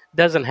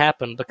doesn't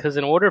happen, because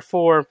in order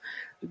for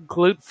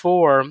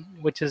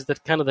GLUT4, which is the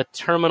kind of the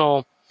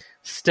terminal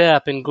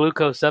step in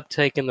glucose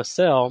uptake in the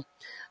cell,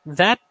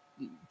 that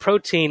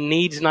protein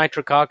needs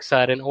nitric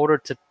oxide in order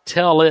to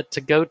tell it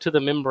to go to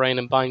the membrane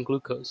and bind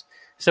glucose.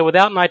 So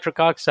without nitric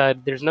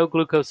oxide, there's no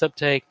glucose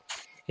uptake,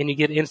 and you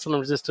get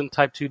insulin-resistant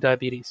type 2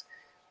 diabetes.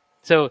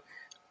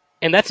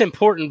 And that's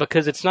important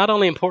because it's not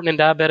only important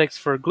in diabetics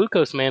for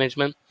glucose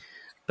management,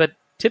 but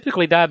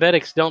typically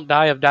diabetics don't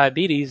die of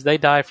diabetes, they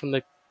die from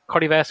the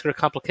cardiovascular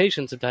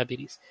complications of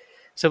diabetes.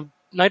 So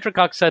nitric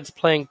oxide's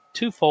playing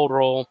twofold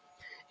role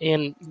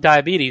in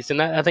diabetes, and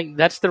I think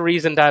that's the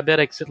reason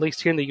diabetics, at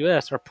least here in the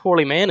U.S., are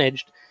poorly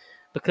managed,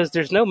 because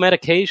there's no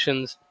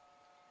medications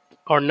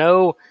or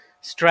no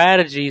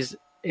strategies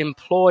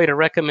employed or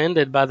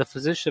recommended by the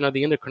physician or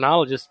the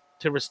endocrinologist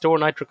to restore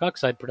nitric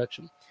oxide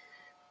production.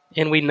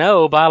 And we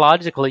know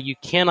biologically you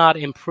cannot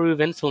improve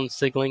insulin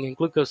signaling and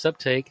glucose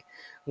uptake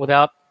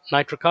without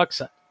nitric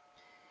oxide.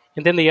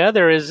 And then the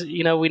other is,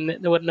 we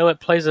know it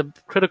plays a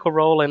critical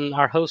role in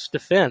our host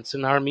defense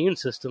and our immune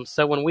system.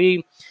 So when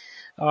we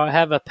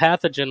have a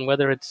pathogen,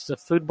 whether it's a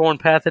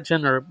foodborne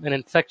pathogen or an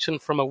infection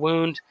from a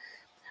wound,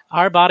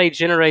 our body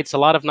generates a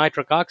lot of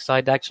nitric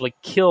oxide to actually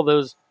kill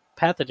those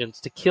pathogens,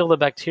 to kill the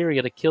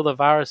bacteria, to kill the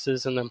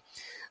viruses and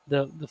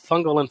the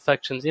fungal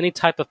infections. Any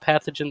type of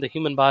pathogen the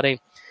human body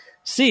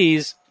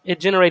sees, it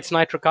generates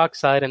nitric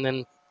oxide, and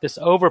then this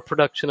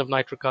overproduction of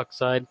nitric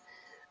oxide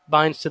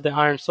binds to the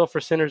iron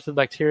sulfur centers of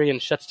the bacteria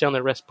and shuts down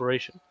their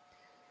respiration.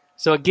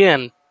 So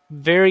again,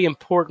 very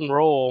important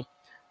role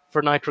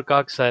for nitric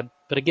oxide.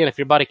 But again, if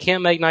your body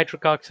can't make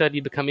nitric oxide,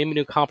 you become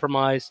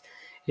immunocompromised,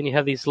 and you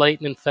have these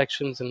latent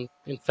infections and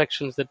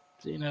infections that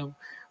a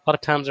lot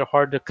of times are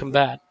hard to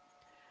combat.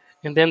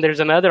 And then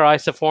there's another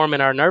isoform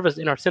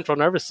in our central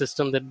nervous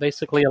system that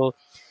basically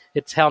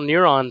it's how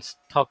neurons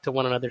talk to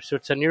one another. So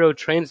it's a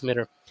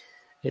neurotransmitter.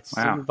 It's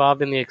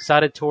involved in the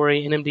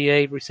excitatory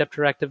NMDA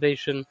receptor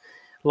activation,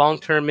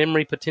 long-term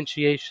memory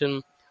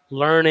potentiation,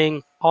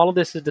 learning. All of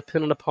this is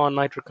dependent upon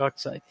nitric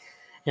oxide.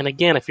 And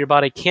again, if your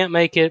body can't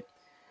make it,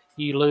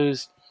 you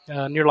lose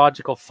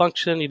neurological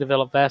function, you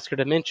develop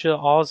vascular dementia,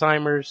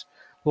 Alzheimer's,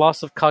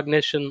 loss of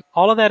cognition.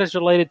 All of that is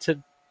related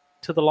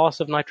to the loss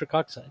of nitric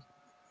oxide.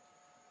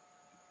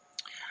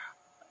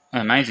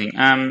 Amazing.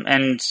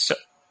 And so,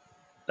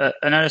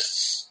 I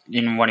noticed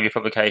in one of your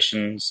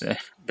publications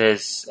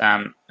there's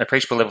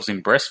appreciable levels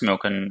in breast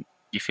milk, and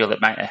you feel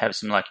that may have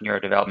some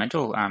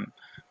neurodevelopmental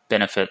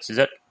benefits. Is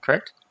that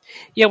correct?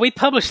 Yeah, we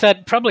published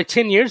that probably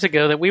 10 years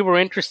ago, that we were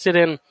interested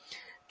in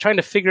trying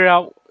to figure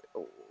out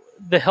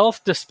the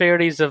health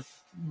disparities of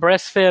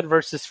breastfed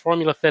versus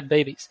formula-fed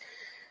babies.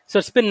 So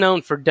it's been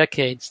known for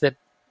decades that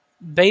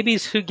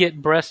babies who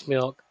get breast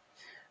milk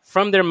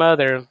from their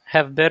mother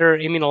have better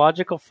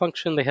immunological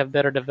function, they have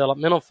better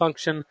developmental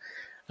function,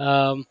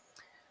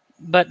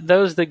 but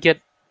those that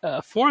get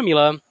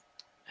formula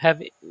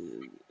have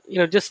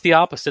just the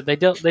opposite. They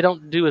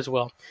don't do as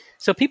well.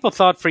 So people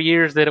thought for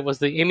years that it was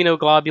the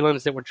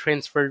immunoglobulins that were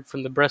transferred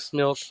from the breast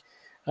milk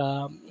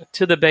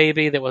to the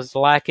baby that was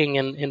lacking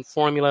in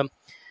formula.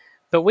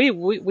 But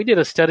we did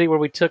a study where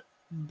we took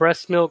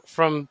breast milk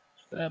from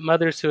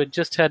mothers who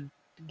had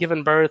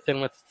given birth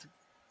and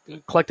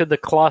collected the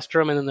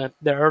colostrum and then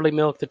the early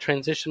milk, the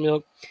transition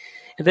milk,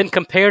 and then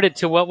compared it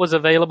to what was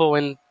available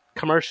in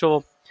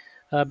commercial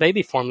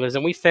baby formulas.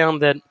 And we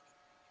found that,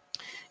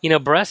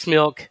 breast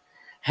milk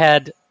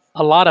had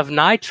a lot of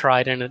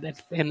nitrite in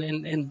it,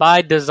 and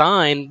by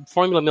design,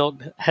 formula milk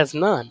has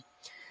none.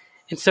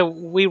 And so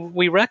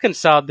we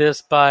reconciled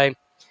this by,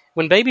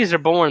 when babies are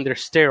born, they're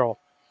sterile,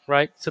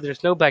 right? So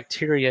there's no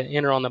bacteria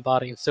in or on the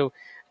body. And so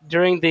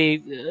during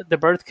the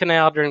birth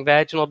canal, during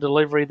vaginal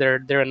delivery,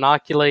 they're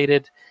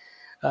inoculated.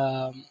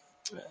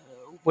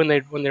 When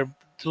they're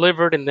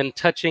delivered and then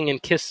touching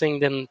and kissing,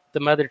 then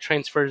the mother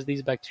transfers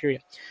these bacteria.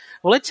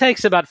 Well, it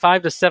takes about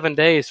 5 to 7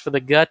 days for the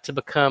gut to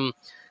become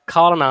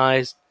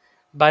colonized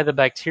by the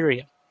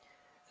bacteria.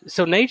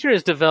 So nature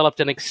has developed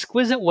an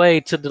exquisite way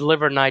to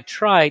deliver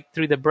nitrite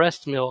through the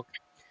breast milk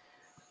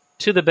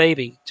to the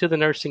baby, to the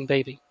nursing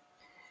baby.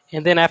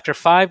 And then after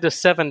 5 to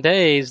 7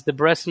 days, the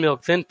breast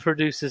milk then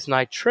produces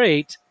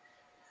nitrate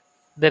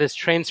that is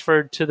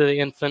transferred to the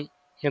infant.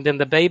 And then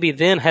the baby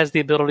then has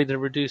the ability to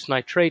reduce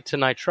nitrate to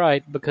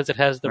nitrite because it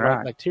has the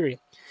right bacteria.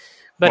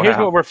 But here's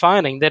what we're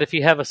finding, that if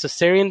you have a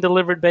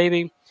cesarean-delivered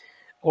baby,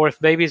 or if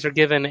babies are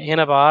given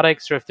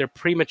antibiotics, or if they're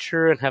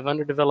premature and have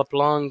underdeveloped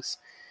lungs,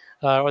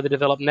 or they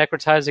develop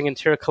necrotizing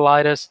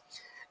enterocolitis,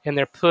 and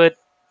they're put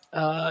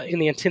in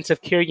the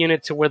intensive care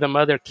unit to where the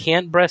mother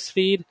can't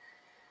breastfeed,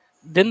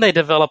 then they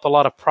develop a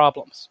lot of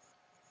problems.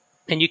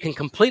 And you can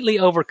completely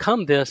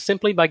overcome this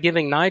simply by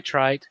giving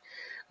nitrite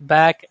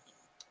back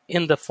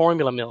in the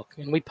formula milk.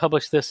 And we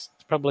published this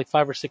probably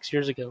 5 or 6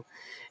 years ago.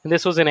 And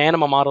this was in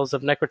animal models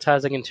of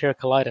necrotizing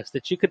enterocolitis,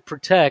 that you could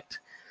protect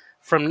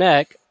from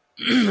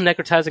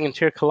necrotizing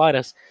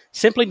enterocolitis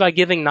simply by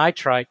giving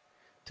nitrite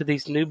to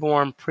these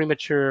newborn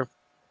premature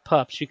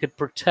pups. You could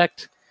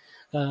protect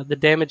the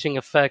damaging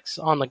effects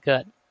on the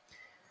gut.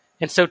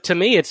 And so to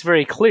me, it's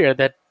very clear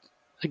that,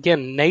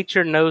 again,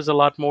 nature knows a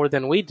lot more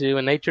than we do,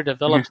 and nature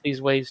develops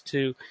these ways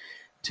to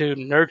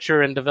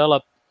nurture and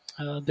develop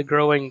the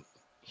growing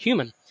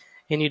human.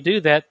 And you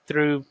do that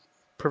through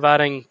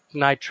providing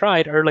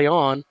nitrite early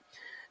on,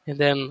 and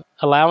then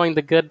allowing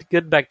the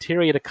good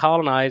bacteria to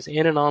colonize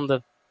in and on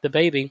the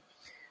baby,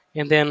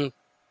 and then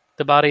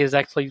the body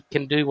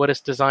can do what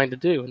it's designed to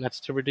do, and that's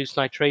to reduce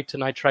nitrate to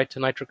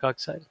nitric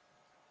oxide.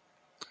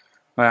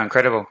 Wow,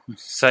 incredible.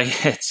 So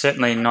it's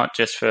certainly not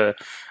just for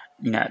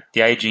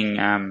the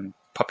aging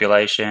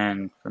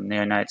population, from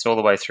neonates all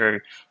the way through.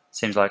 It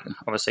seems like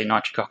obviously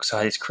nitric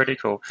oxide is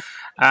critical.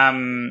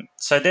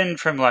 So then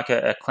from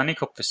a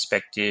clinical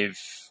perspective,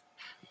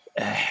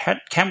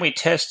 can we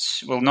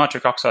test,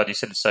 nitric oxide, you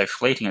said it's so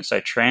fleeting, it's so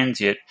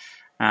transient.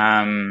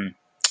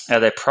 Are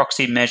there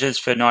proxy measures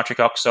for nitric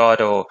oxide,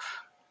 or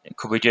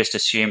could we just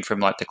assume from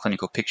the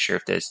clinical picture,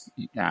 if there's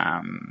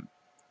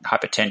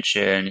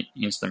hypertension,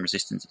 insulin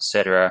resistance,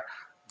 etc.,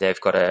 they've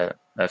got a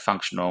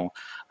functional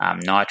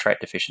nitrate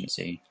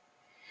deficiency?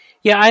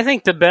 Yeah, I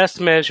think the best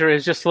measure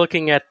is just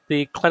looking at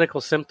the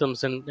clinical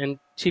symptoms and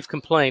chief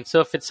complaints.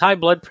 So if it's high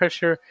blood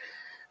pressure,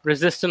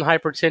 resistant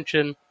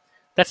hypertension,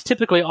 that's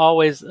typically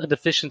always a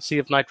deficiency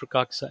of nitric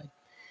oxide.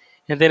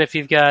 And then if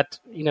you've got,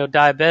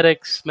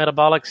 diabetics,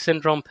 metabolic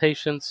syndrome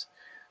patients,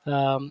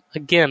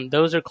 again,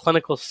 those are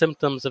clinical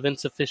symptoms of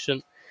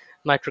insufficient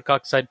nitric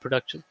oxide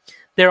production.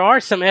 There are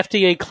some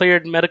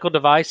FDA-cleared medical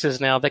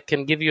devices now that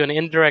can give you an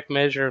indirect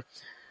measure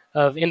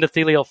of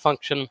endothelial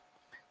function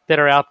that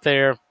are out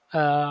there.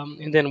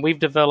 And then we've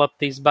developed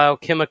these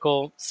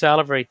biochemical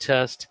salivary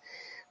tests,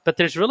 but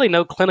there's really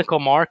no clinical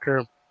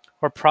marker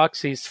or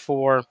proxies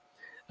for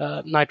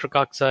nitric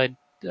oxide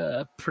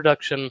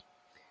production.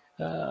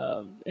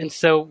 And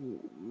so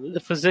the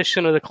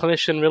physician or the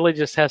clinician really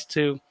just has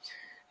to,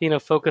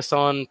 focus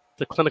on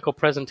the clinical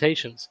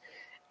presentations.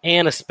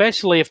 And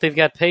especially if they've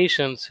got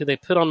patients who they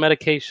put on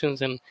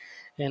medications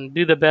and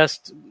do the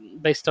best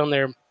based on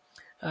their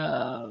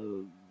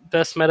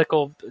best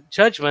medical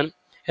judgment,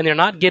 and they're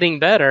not getting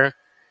better,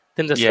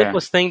 then the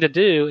simplest thing to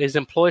do is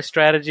employ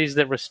strategies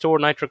that restore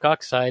nitric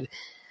oxide,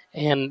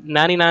 and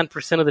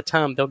 99% of the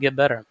time they'll get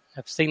better.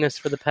 I've seen this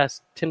for the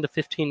past 10 to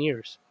 15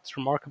 years. It's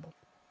remarkable.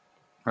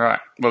 Right.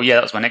 Well, yeah,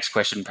 that was my next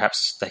question.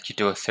 Perhaps they could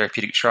do a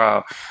therapeutic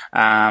trial,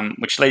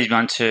 which leads me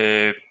on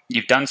to,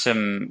 you've done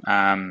some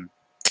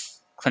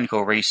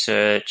clinical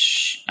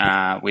research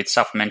with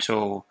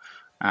supplemental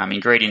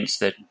ingredients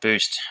that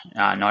boost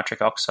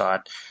nitric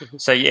oxide. Mm-hmm.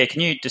 So,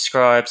 can you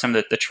describe some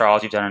of the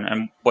trials you've done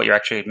and what you're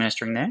actually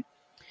administering there?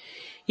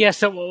 Yeah,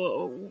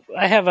 so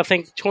I have, I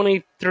think,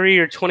 23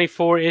 or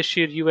 24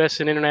 issued U.S.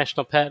 and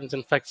international patents.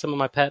 In fact, some of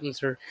my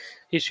patents are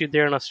issued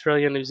there in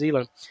Australia and New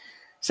Zealand.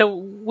 So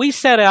we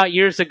set out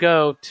years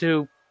ago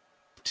to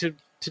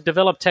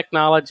develop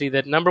technology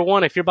that, number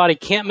one, if your body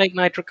can't make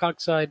nitric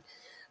oxide,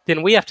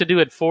 then we have to do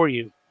it for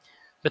you.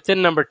 But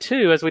then number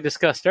two, as we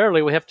discussed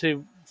earlier, we have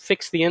to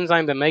fix the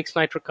enzyme that makes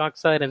nitric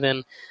oxide and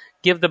then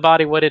give the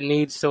body what it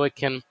needs so it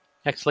can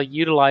actually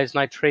utilize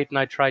nitrite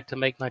to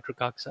make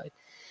nitric oxide.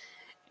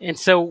 And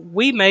so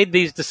we made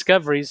these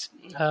discoveries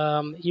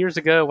years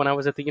ago when I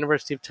was at the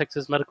University of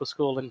Texas Medical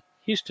School in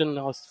Houston.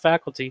 I was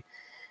faculty.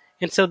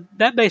 And so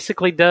that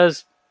basically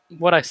does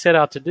what I set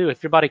out to do.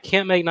 If your body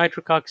can't make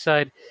nitric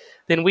oxide,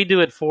 then we do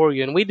it for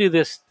you. And we do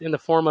this in the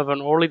form of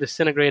an orally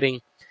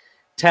disintegrating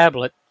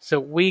tablet. So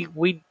we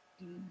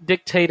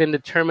dictate and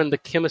determine the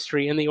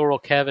chemistry in the oral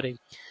cavity.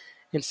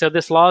 And so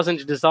this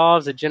lozenge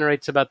dissolves. It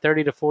generates about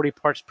 30 to 40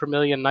 parts per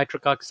million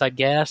nitric oxide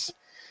gas.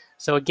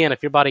 So again,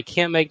 if your body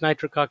can't make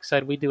nitric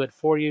oxide, we do it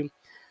for you.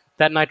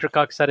 That nitric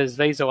oxide is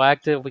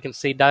vasoactive. We can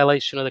see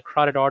dilation of the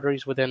carotid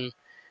arteries within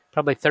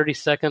probably 30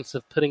 seconds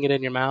of putting it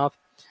in your mouth.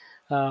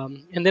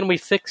 And then we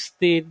fix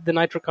the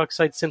nitric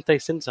oxide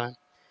synthase enzyme.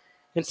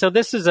 And so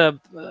this is a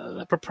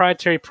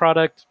proprietary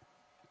product,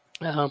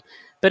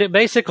 but it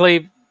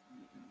basically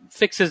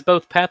fixes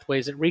both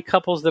pathways. It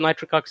recouples the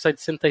nitric oxide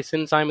synthase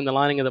enzyme in the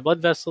lining of the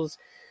blood vessels,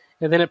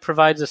 and then it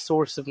provides a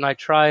source of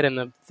nitrite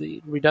and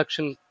the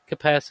reduction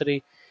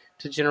capacity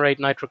to generate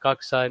nitric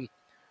oxide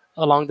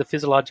along the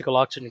physiological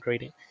oxygen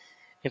gradient.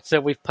 And so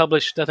we've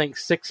published, I think,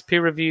 6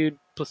 peer-reviewed,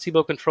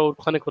 placebo-controlled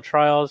clinical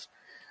trials,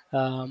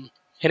 and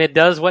it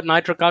does what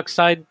nitric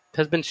oxide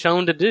has been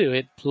shown to do.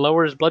 It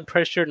lowers blood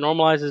pressure,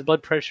 normalizes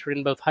blood pressure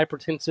in both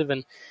hypertensive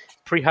and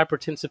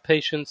pre-hypertensive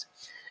patients.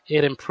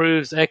 It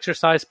improves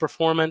exercise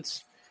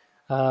performance.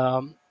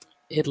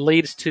 It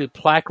leads to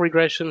plaque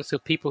regression. So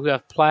people who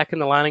have plaque in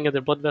the lining of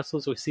their blood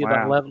vessels, we see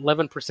about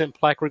 11%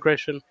 plaque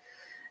regression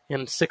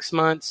in 6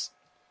 months.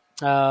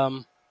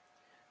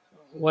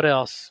 What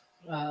else?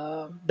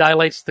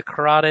 Dilates the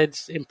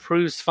carotids,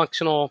 improves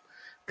functional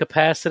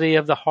capacity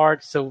of the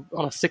heart. So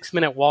on a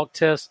 6-minute walk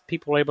test,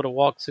 people are able to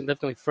walk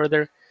significantly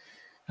further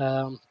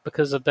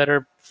because of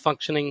better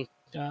functioning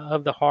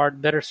of the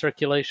heart, better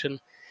circulation.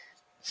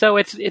 So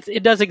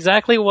it does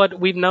exactly what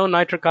we've known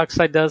nitric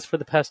oxide does for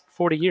the past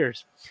 40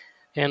 years,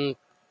 and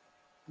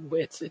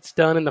it's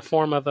done in the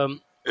form of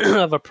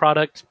a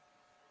product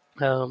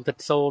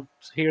that's sold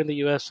here in the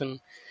U.S.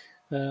 and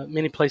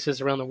many places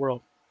around the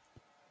world.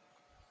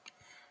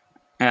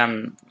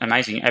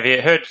 Amazing. Have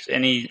you heard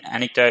any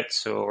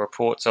anecdotes or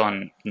reports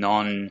on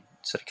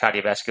non-sort of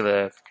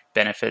cardiovascular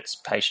benefits,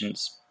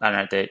 patients, I don't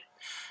know, their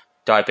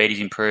diabetes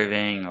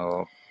improving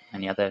or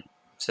any other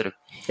sort of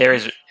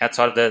areas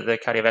outside of the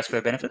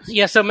cardiovascular benefits?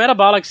 Yeah, so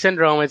metabolic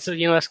syndrome, it's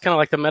that's kind of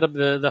like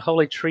the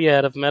holy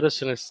triad of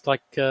medicine. It's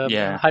like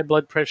high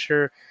blood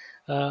pressure,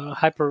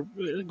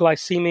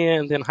 hyperglycemia,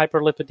 and then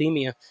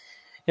hyperlipidemia.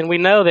 And we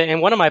know that,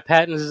 and one of my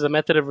patents is a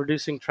method of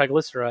reducing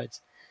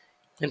triglycerides.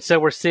 And so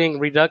we're seeing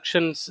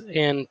reductions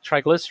in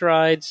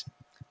triglycerides,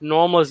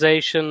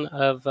 normalization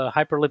of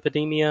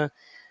hyperlipidemia,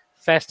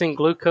 fasting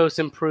glucose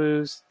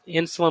improves,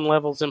 insulin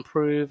levels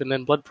improve, and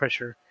then blood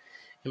pressure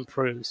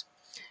improves.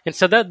 And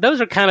so those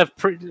are kind of,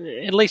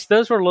 at least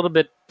those were a little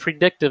bit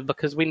predictive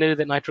because we knew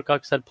that nitric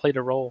oxide played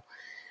a role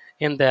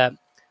in that.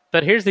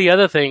 But here's the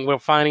other thing we're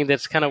finding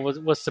that's kind of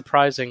was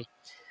surprising.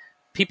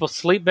 people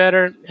sleep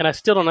better, and I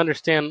still don't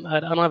understand. I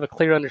don't have a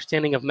clear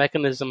understanding of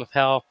mechanism of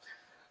how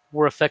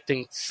we're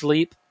affecting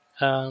sleep.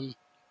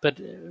 But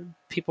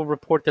people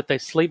report that they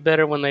sleep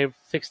better when they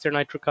fix their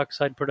nitric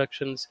oxide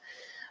productions.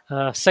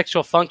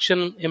 Sexual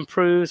function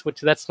improves,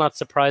 which that's not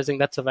surprising.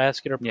 That's a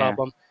vascular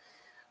problem.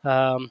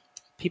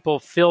 People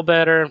feel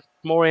better,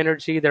 more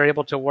energy. They're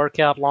able to work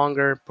out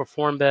longer,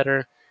 perform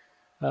better.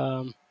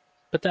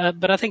 But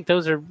I think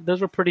those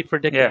were pretty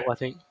predictable. I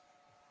think.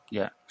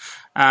 Yeah,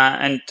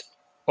 and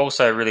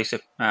also really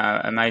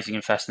amazing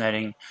and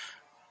fascinating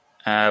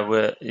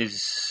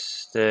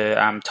is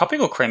the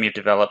topical cream you've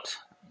developed.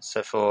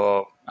 So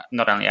for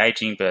not only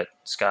aging but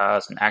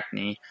scars and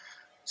acne.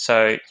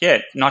 So yeah,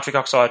 nitric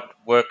oxide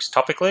works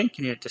topically.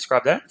 Can you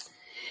describe that?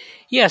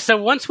 Yeah, so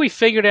once we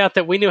figured out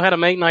that we knew how to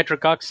make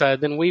nitric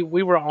oxide, then we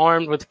were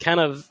armed with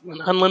kind of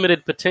an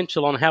unlimited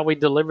potential on how we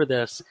deliver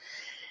this.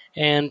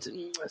 And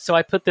so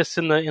I put this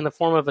in the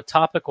form of a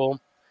topical,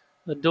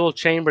 a dual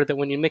chamber that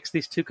when you mix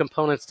these two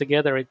components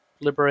together, it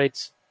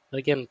liberates,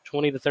 again,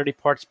 20 to 30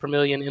 parts per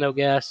million NO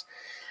gas.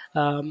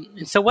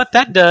 And so what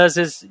that does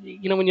is,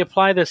 when you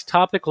apply this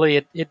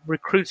topically, it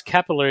recruits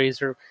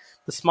capillaries or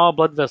the small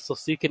blood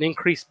vessels so you can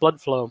increase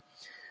blood flow.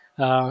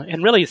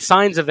 And really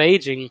signs of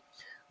aging,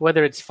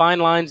 whether it's fine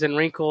lines and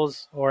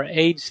wrinkles or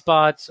age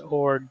spots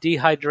or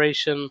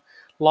dehydration,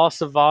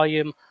 loss of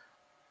volume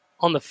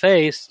on the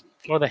face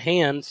or the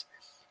hands,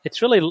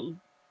 it's really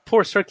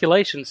poor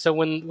circulation. So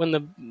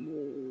when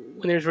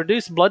there's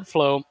reduced blood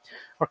flow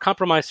or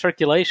compromised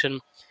circulation,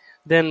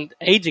 then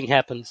aging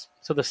happens.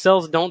 So the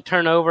cells don't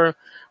turn over.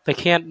 They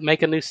can't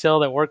make a new cell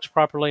that works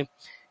properly.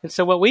 And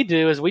so what we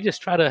do is we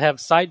just try to have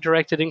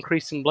site-directed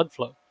increase in blood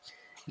flow.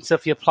 And so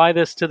if you apply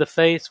this to the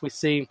face, we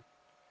see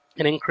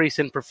an increase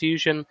in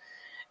perfusion.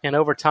 And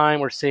over time,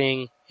 we're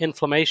seeing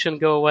inflammation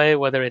go away,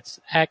 whether it's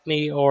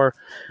acne or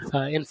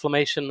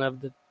inflammation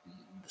of the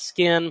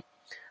skin.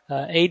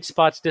 Age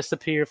spots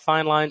disappear,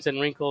 fine lines and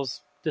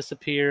wrinkles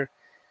disappear.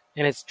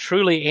 And it's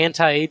truly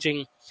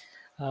anti-aging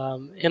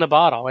in a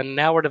bottle. And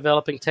now we're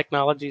developing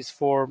technologies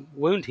for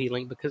wound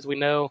healing because we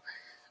know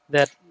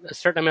that a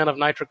certain amount of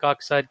nitric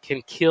oxide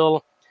can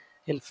kill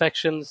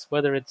infections,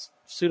 whether it's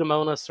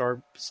Pseudomonas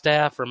or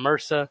Staph or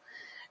MRSA.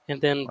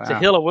 And then to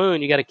heal a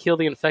wound, you got to kill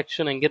the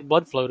infection and get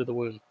blood flow to the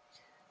wound.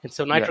 And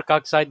so nitric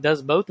oxide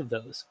does both of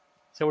those.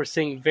 So we're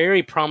seeing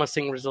very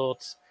promising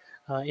results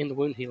in the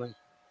wound healing.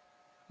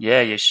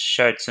 Yeah, you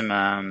showed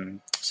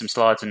some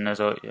slides, and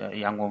there's a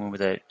young woman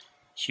with a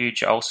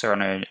huge ulcer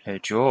on her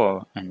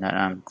jaw, and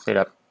that cleared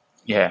up,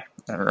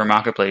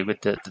 remarkably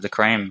with the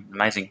cream.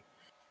 Amazing.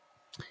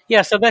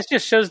 Yeah, so that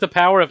just shows the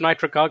power of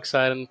nitric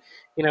oxide. And,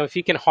 if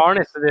you can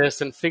harness this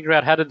and figure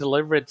out how to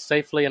deliver it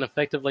safely and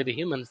effectively to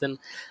humans, then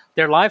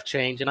their life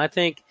change. And I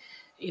think,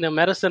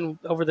 medicine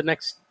over the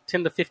next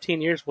 10 to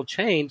 15 years will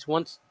change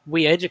once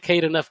we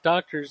educate enough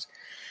doctors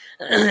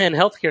and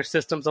healthcare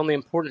systems on the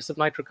importance of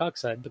nitric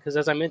oxide. Because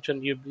as I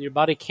mentioned, your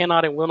body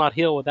cannot and will not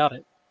heal without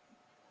it.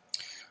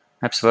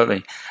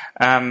 Absolutely.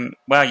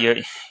 Well,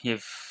 you've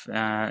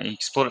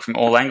explored it from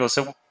all angles.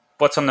 So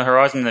what's on the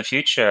horizon in the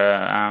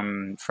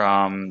future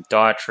from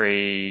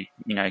dietary,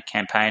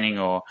 campaigning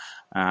or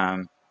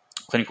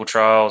clinical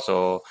trials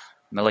or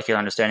molecular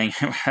understanding?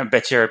 I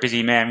bet you're a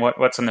busy man.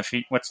 What's in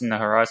the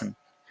horizon?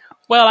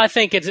 Well, I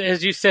think it's,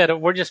 as you said,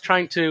 we're just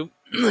trying to,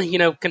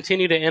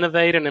 continue to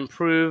innovate and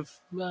improve,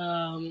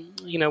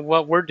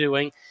 what we're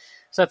doing.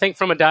 So I think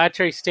from a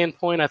dietary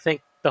standpoint, I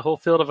think the whole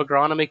field of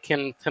agronomy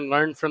can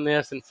learn from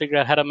this and figure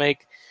out how to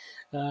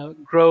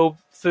grow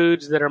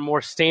foods that are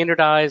more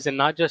standardized and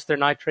not just their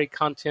nitrate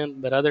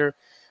content, but other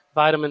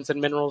vitamins and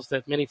minerals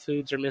that many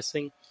foods are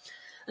missing.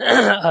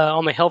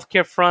 On the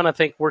healthcare front, I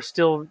think we're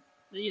still,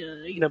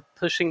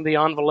 pushing the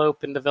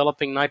envelope and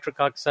developing nitric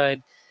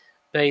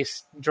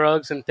oxide-based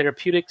drugs and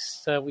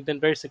therapeutics. We've been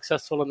very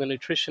successful in the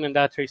nutrition and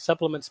dietary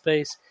supplement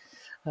space.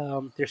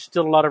 There's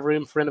still a lot of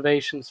room for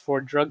innovations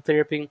for drug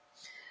therapy,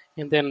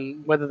 and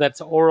then whether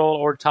that's oral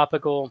or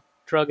topical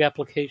drug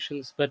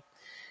applications. But,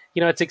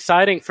 it's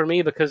exciting for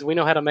me because we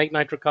know how to make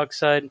nitric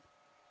oxide,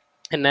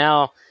 and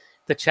now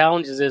the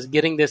challenge is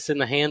getting this in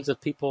the hands of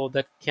people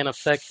that can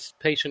affect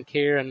patient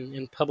care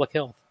and public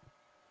health.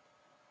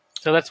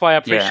 So that's why I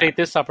appreciate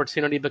this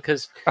opportunity,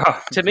 because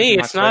to me,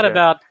 it's not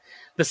about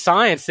the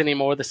science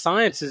anymore. The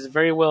science is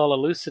very well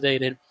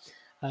elucidated.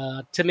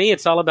 To me,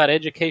 it's all about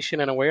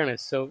education and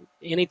awareness. So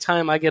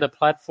anytime I get a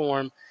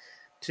platform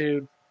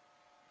to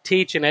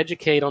teach and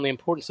educate on the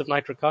importance of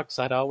nitric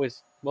oxide, I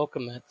always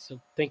welcome that.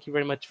 So thank you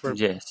very much for...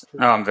 Yes,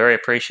 I'm very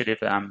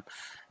appreciative.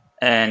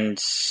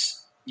 And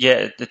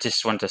yeah, I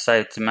just wanted to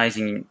say it's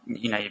amazing.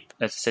 As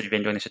I said, you've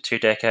been doing this for 2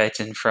 decades,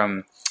 and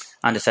from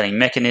understanding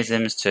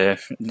mechanisms to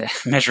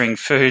measuring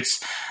foods,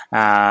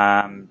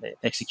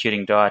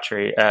 executing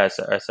dietary,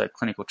 so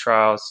clinical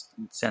trials.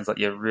 It sounds like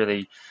you're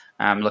really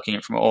looking at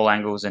it from all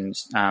angles and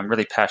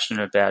really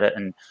passionate about it.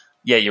 And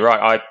yeah, you're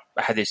right.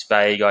 I had this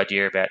vague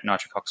idea about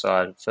nitric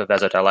oxide for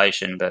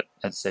vasodilation, but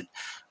as I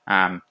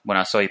said, when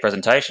I saw your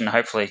presentation,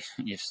 hopefully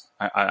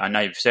I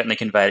know you've certainly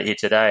conveyed it here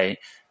today.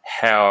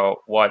 how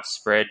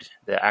widespread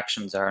the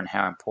actions are and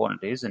how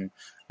important it is, and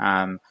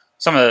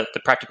some of the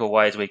practical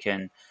ways we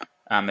can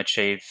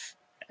achieve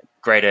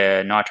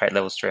greater nitrate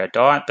levels through our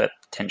diet, but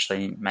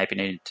potentially maybe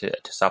needed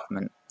to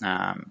supplement.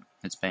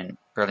 It's been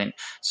brilliant.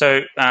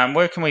 So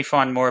where can we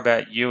find more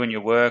about you and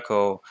your work,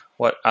 or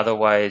what other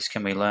ways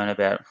can we learn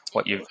about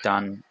what you've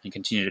done and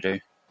continue to do?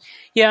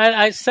 Yeah,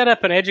 I set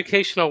up an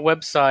educational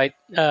website.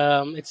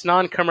 It's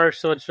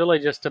non-commercial. It's really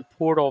just a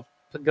portal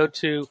to go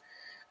to,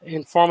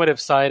 informative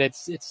site.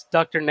 It's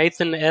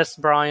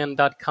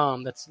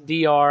drnathansbryan.com. That's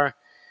Dr.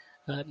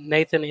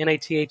 Nathan,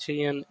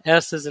 Nathan,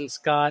 S as in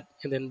Scott,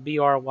 and then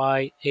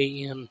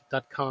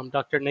BRYAN.com,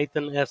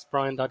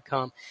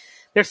 drnathansbryan.com.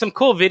 There's some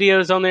cool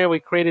videos on there. We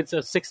created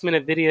a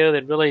 6-minute video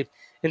that really,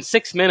 in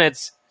 6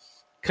 minutes,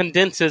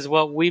 condenses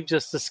what we've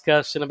just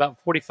discussed in about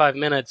 45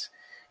 minutes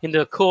into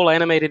a cool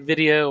animated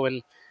video,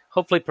 and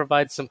hopefully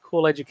provides some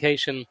cool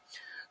education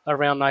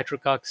around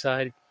nitric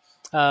oxide.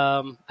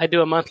 I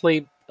do a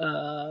monthly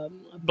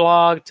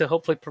blog to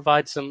hopefully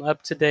provide some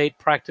up-to-date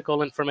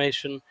practical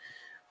information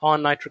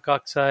on nitric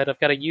oxide. I've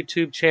got a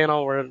YouTube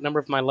channel where a number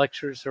of my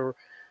lectures are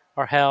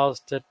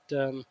housed at,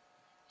 and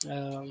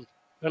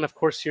of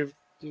course you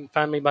can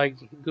find me by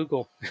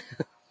Google.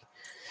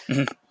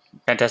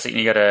 Fantastic.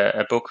 You got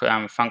a book,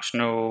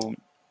 Functional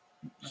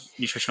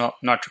Nutritional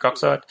Nitric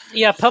Oxide?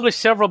 Yeah, I've published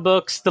several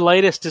books. The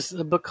latest is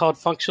a book called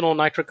Functional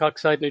Nitric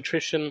Oxide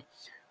Nutrition,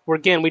 where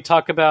again we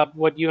talk about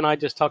what you and I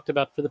just talked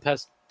about for the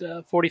past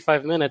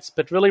 45 minutes,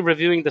 but really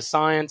reviewing the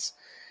science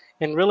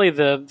and really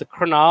the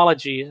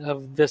chronology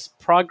of this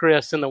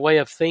progress in the way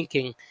of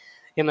thinking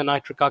in the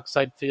nitric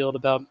oxide field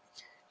about,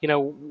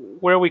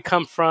 where we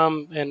come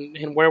from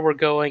and where we're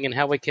going, and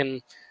how we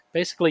can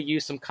basically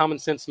use some common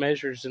sense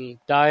measures in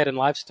diet and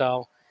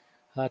lifestyle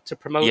to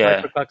promote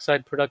nitric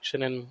oxide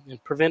production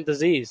and prevent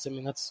disease. I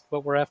mean, that's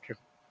what we're after.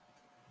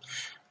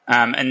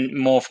 And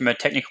more from a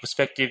technical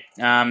perspective,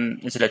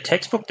 is it a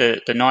textbook,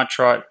 the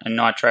nitrite and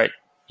nitrate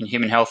in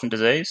human health and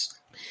disease?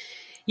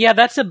 Yeah,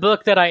 that's a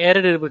book that I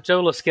edited with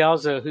Joe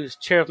Lascalzo, who's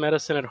chair of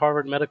medicine at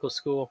Harvard Medical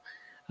School.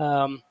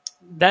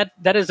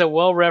 That is a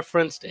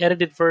well-referenced,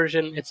 edited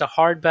version. It's a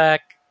hardback,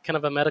 kind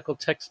of a medical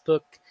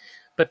textbook.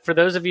 But for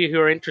those of you who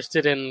are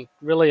interested in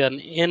really an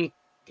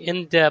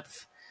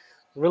in-depth,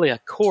 really a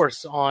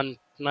course on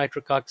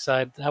nitric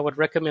oxide, I would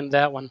recommend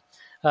that one.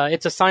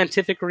 It's a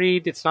scientific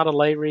read. It's not a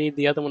lay read.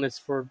 The other one is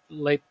for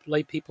lay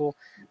people.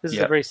 This is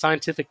a very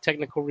scientific,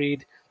 technical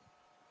read.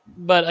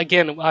 But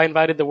again, I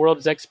invited the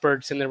world's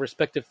experts in their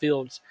respective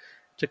fields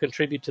to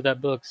contribute to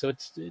that book. So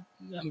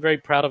I'm very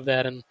proud of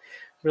that, and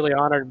really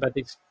honored by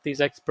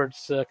these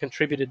experts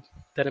contributed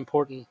that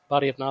important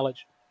body of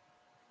knowledge.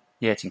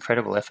 Yeah, it's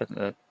incredible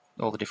effort.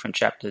 All the different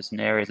chapters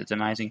and areas. It's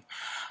amazing.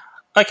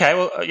 Okay,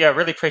 well, I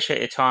really appreciate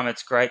your time.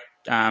 It's great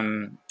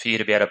for you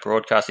to be able to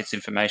broadcast this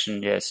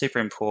information. Yeah, super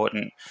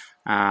important.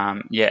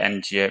 And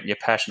your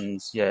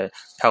passions,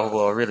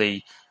 palpable. I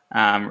really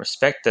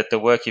respect that the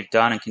work you've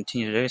done and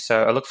continue to do.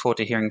 So I look forward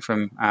to hearing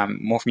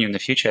more from you in the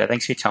future.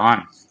 Thanks for your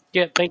time.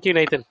 Yeah, thank you,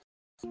 Nathan.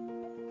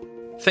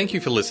 Thank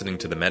you for listening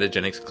to the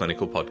Metagenics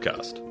Clinical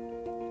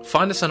Podcast.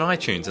 Find us on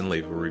iTunes and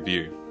leave a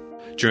review.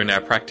 Join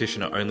our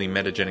practitioner-only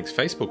Metagenics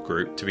Facebook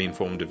group to be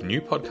informed of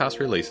new podcast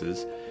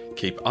releases,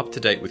 keep up to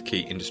date with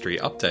key industry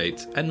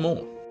updates, and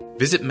more.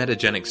 Visit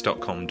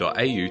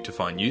metagenics.com.au to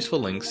find useful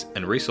links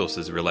and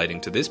resources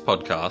relating to this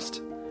podcast,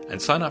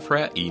 and sign up for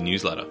our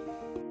e-newsletter.